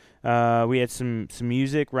road. We had some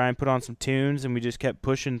music. Ryan put on some tunes, and we just kept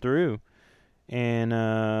pushing through. And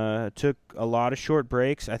took a lot of short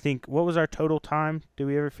breaks. I think, what was our total time? Did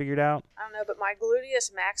we ever figure it out? I don't know, but my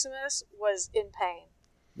gluteus maximus was in pain.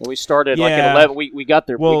 Well, we started like at 11. We got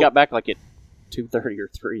there. We got back like at 2:30 or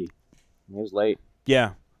 3. It was late.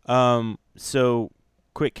 Yeah. So,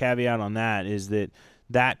 quick caveat on that is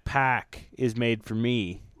that pack is made for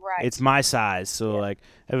me. Right. It's my size, so like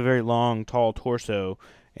I have a very long, tall torso.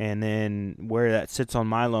 And then where that sits on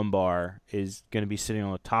my lumbar is going to be sitting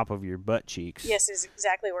on the top of your butt cheeks. Yes, is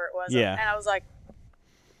exactly where it was. Yeah. And I was like,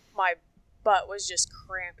 my butt was just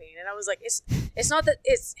cramping. And I was like, it's not that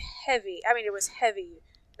it's heavy. I mean, it was heavy,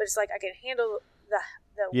 but it's like I can handle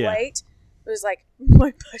the weight. It was like,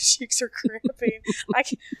 my butt cheeks are cramping.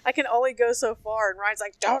 I can only go so far. And Ryan's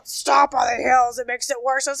like, don't stop on the hills. It makes it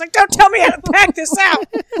worse. I was like, don't tell me how to pack this out.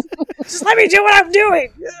 Just let me do what I'm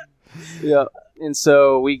doing. Yeah. And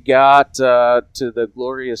so we got to the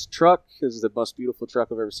glorious truck. This is the most beautiful truck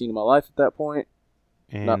I've ever seen in my life at that point.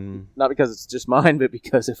 And not because it's just mine, but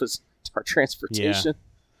because it was our transportation.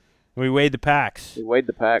 We weighed the packs. We weighed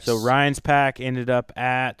the packs. So Ryan's pack ended up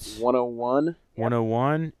at 101.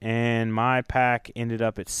 101, and my pack ended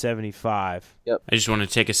up at 75. Yep. I just want to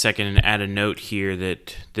take a second and add a note here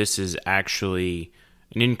that this is actually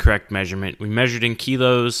an incorrect measurement. We measured in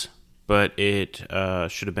kilos, but it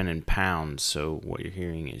should have been in pounds, so what you're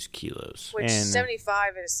hearing is kilos. Which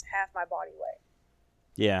 75 is half my body weight.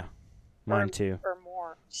 Yeah, mine too. Or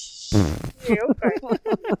more. Okay.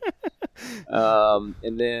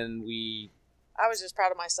 And then we I was just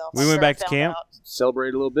proud of myself. We went back to camp.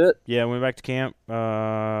 celebrated a little bit. Yeah, we went back to camp,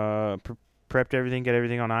 prepped everything, got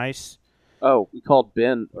everything on ice. Oh, we called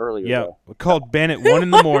Ben earlier. Yeah, though. we called Ben at 1 in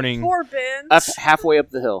the morning. Poor Ben. Halfway up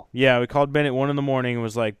the hill. Yeah, we called Ben at 1 in the morning and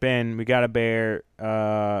was like, Ben, we got a bear. We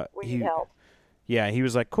need help. Yeah, he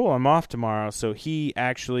was like, cool, I'm off tomorrow. So he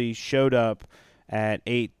actually showed up at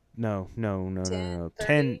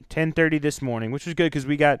 10:30 this morning, which was good because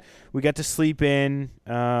we got to sleep in,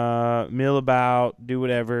 mill about, do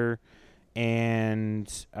whatever,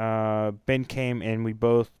 and Ben came and we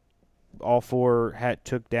all four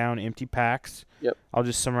took down empty packs. Yep. I'll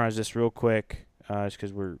just summarize this real quick, just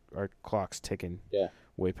because our clock's ticking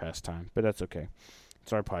way past time, but that's okay.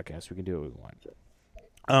 It's our podcast; we can do what we want.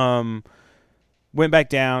 Went back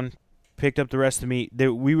down. Picked up the rest of the meat.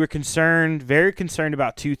 We were very concerned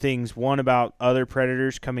about two things. One, about other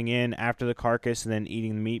predators coming in after the carcass and then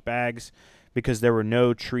eating the meat bags, because there were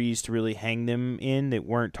no trees to really hang them in that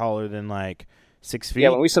weren't taller than like 6 feet. Yeah,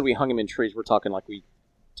 when we said we hung them in trees, we're talking like we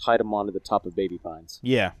tied them onto the top of baby pines.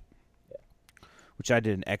 Yeah. Which I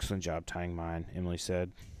did an excellent job tying mine, Emily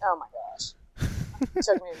said. Oh my gosh. It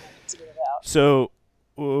took me a minute to get it out. So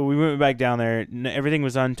we went back down there. Everything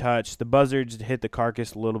was untouched. The buzzards hit the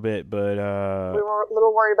carcass a little bit, but we were a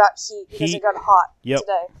little worried about heat because it got hot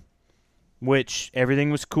today. Which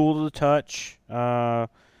everything was cool to the touch.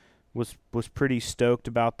 Was pretty stoked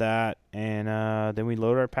about that, and then we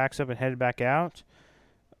loaded our packs up and headed back out.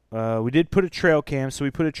 We did put a trail cam, so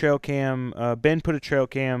we put a trail cam. Ben put a trail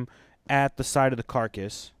cam at the side of the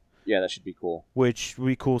carcass. Yeah, that should be cool. Which would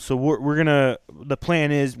be cool. So we're gonna. The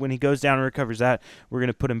plan is when he goes down and recovers that, we're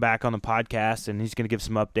gonna put him back on the podcast, and he's gonna give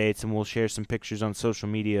some updates, and we'll share some pictures on social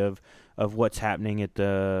media of what's happening at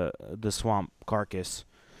the swamp carcass.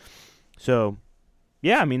 So,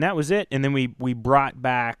 yeah, I mean that was it, and then we brought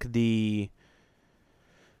back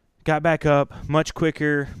got back up much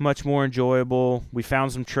quicker, much more enjoyable. We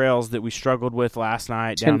found some trails that we struggled with last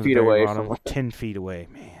night. 10 down feet to the very away bottom. from 10 feet away,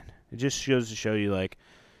 man. It just goes to show you like.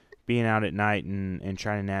 Being out at night and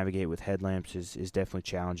trying to navigate with headlamps is definitely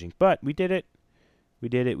challenging. But we did it. We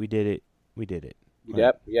did it.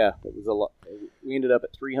 Yep, yeah. It was a lot. We ended up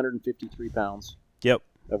at 353 pounds. Yep.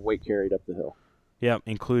 Of weight carried up the hill. Yep,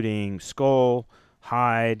 including skull,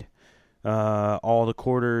 hide, all the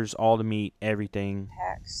quarters, all the meat, everything.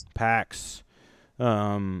 Packs.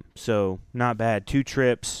 So not bad. 2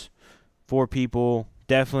 trips, 4 people.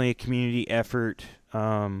 Definitely a community effort.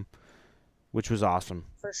 Which was awesome.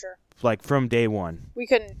 For sure. Like from day one. We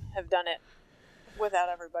couldn't have done it without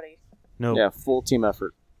everybody. No. Yeah, full team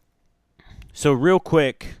effort. So real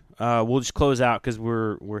quick, we'll just close out because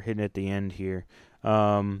we're hitting at the end here.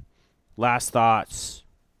 Last thoughts,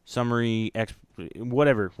 summary,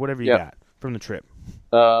 whatever you got from the trip.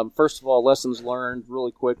 First of all, lessons learned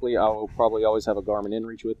really quickly. I will probably always have a Garmin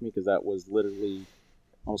InReach with me because that was literally,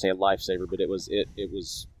 I won't say a lifesaver, but it was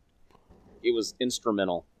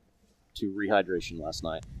instrumental to rehydration last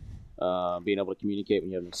night. Being able to communicate when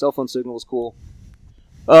you have no cell phone signal was cool.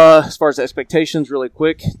 As far as expectations, really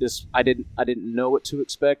quick, I didn't know what to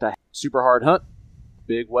expect. Super hard hunt,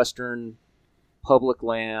 big western public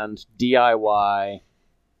land, DIY,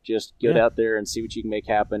 just get out there and see what you can make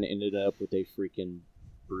happen. Ended up with a freaking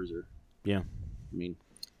bruiser. Yeah. I mean,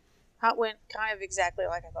 it went kind of exactly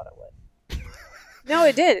like I thought it would. No,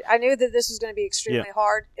 it did. I knew that this was going to be extremely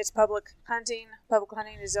hard. It's public hunting. Public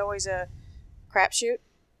hunting is always a crapshoot,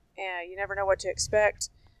 and you never know what to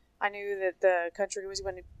expect. I knew that the country was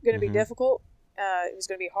going to be difficult. It was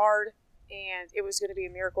going to be hard, and it was going to be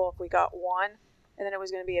a miracle if we got one, and then it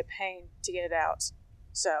was going to be a pain to get it out.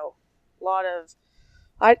 So,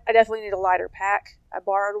 I definitely need a lighter pack. I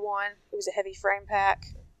borrowed one. It was a heavy frame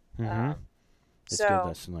pack. It's a good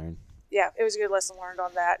lesson learned. Yeah, it was a good lesson learned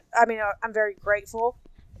on that. I mean, I'm very grateful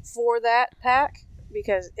for that pack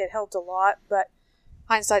because it helped a lot. But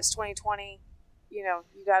hindsight's 20/20. You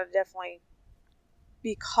got to definitely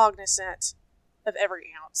be cognizant of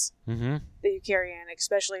every ounce that you carry in,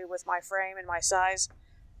 especially with my frame and my size.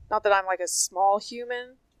 Not that I'm like a small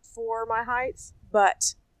human for my height,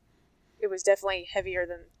 but it was definitely heavier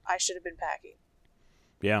than I should have been packing.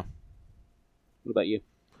 Yeah. What about you?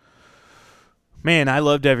 Man, I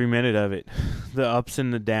loved every minute of it. The ups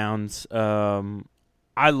and the downs.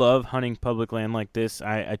 I love hunting public land like this.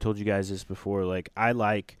 I told you guys this before. Like, I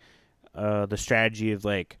like the strategy of,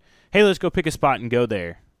 like, hey, let's go pick a spot and go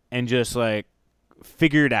there and just, like,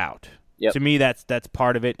 figure it out. Yep. To me, that's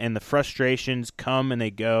part of it. And the frustrations come and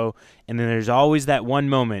they go. And then there's always that one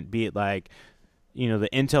moment, be it like, you know, the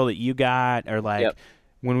intel that you got, or like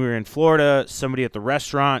when we were in Florida, somebody at the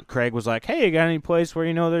restaurant, Craig was like, hey, you got any place where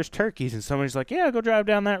you know there's turkeys? And somebody's like, yeah, go drive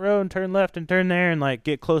down that road and turn left and turn there and, like,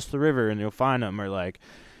 get close to the river and you'll find them. Or, like,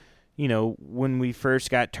 you know, when we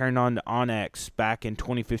first got turned on to Onyx back in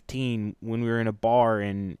 2015 when we were in a bar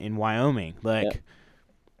in Wyoming, like,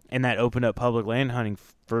 and that opened up public land hunting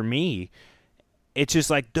for me. It's just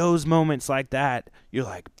like those moments like that, you're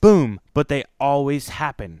like, boom, but they always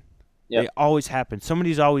happen. They always happen.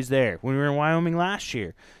 Somebody's always there. When we were in Wyoming last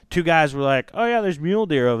year, 2 guys were like, oh, yeah, there's mule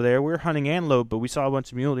deer over there. We're hunting antelope, but we saw a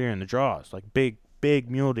bunch of mule deer in the draws, like big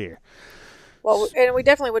mule deer. Well, and we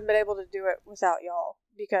definitely wouldn't have been able to do it without y'all,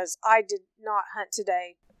 because I did not hunt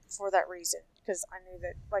today for that reason, because I knew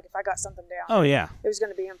that, like, if I got something down, it was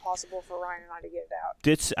going to be impossible for Ryan and I to get it out.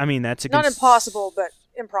 That's not impossible, but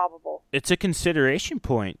improbable. It's a consideration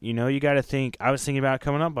point. You know, you got to think. I was thinking about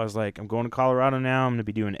coming up. I was like, I'm going to Colorado now. I'm going to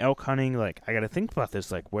be doing elk hunting. Like, I got to think about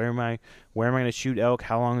this. Like, where am I going to shoot elk?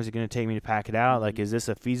 How long is it going to take me to pack it out? Like, is this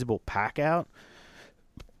a feasible pack out?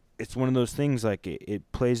 It's one of those things. Like,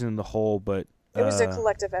 it plays into the whole, but it was a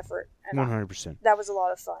collective effort. 100%. That was a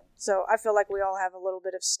lot of fun. So I feel like we all have a little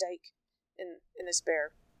bit of stake in this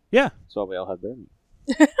bear. Yeah. That's why we all have bear meat.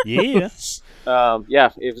 Yeah.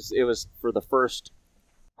 It was for the first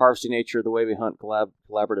Harvesting Nature, the way we hunt,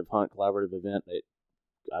 collaborative event.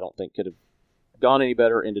 I don't think could have gone any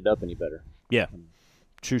better, ended up any better. Yeah.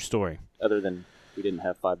 True story. Other than we didn't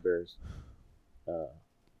have 5 bears.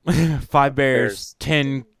 5 bears,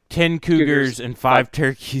 10 cougars, and 5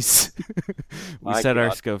 turkeys. We set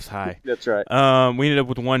our scopes high. That's right. We ended up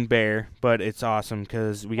with 1 bear, but it's awesome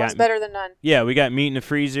because we got better than none. Yeah, we got meat in the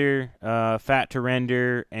freezer, fat to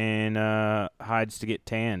render, and hides to get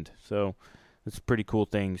tanned. So it's pretty cool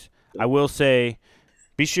things. I will say,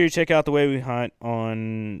 be sure to check out The Way We Hunt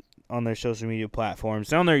on their social media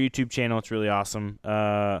platforms. On their YouTube channel, it's really awesome.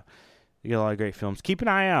 You get a lot of great films. Keep an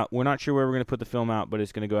eye out. We're not sure where we're going to put the film out, but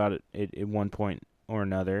it's going to go out at one point or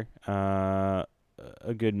another. A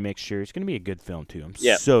good mixture. It's going to be a good film, too. I'm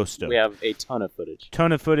so stoked. We have a ton of footage.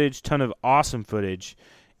 Ton of awesome footage.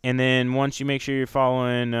 And then once you make sure you're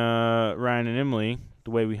following Ryan and Emily,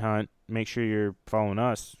 The Way We Hunt, make sure you're following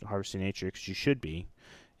us, Harvesting Nature, because you should be.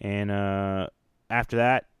 And after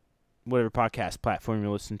that, whatever podcast platform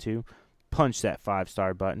you listen to, punch that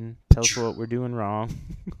 5-star button. Tell us what we're doing wrong,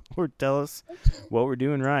 or tell us what we're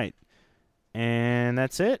doing right. And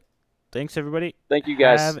that's it. Thanks, everybody. Thank you,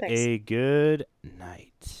 guys. Have a good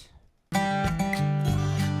night.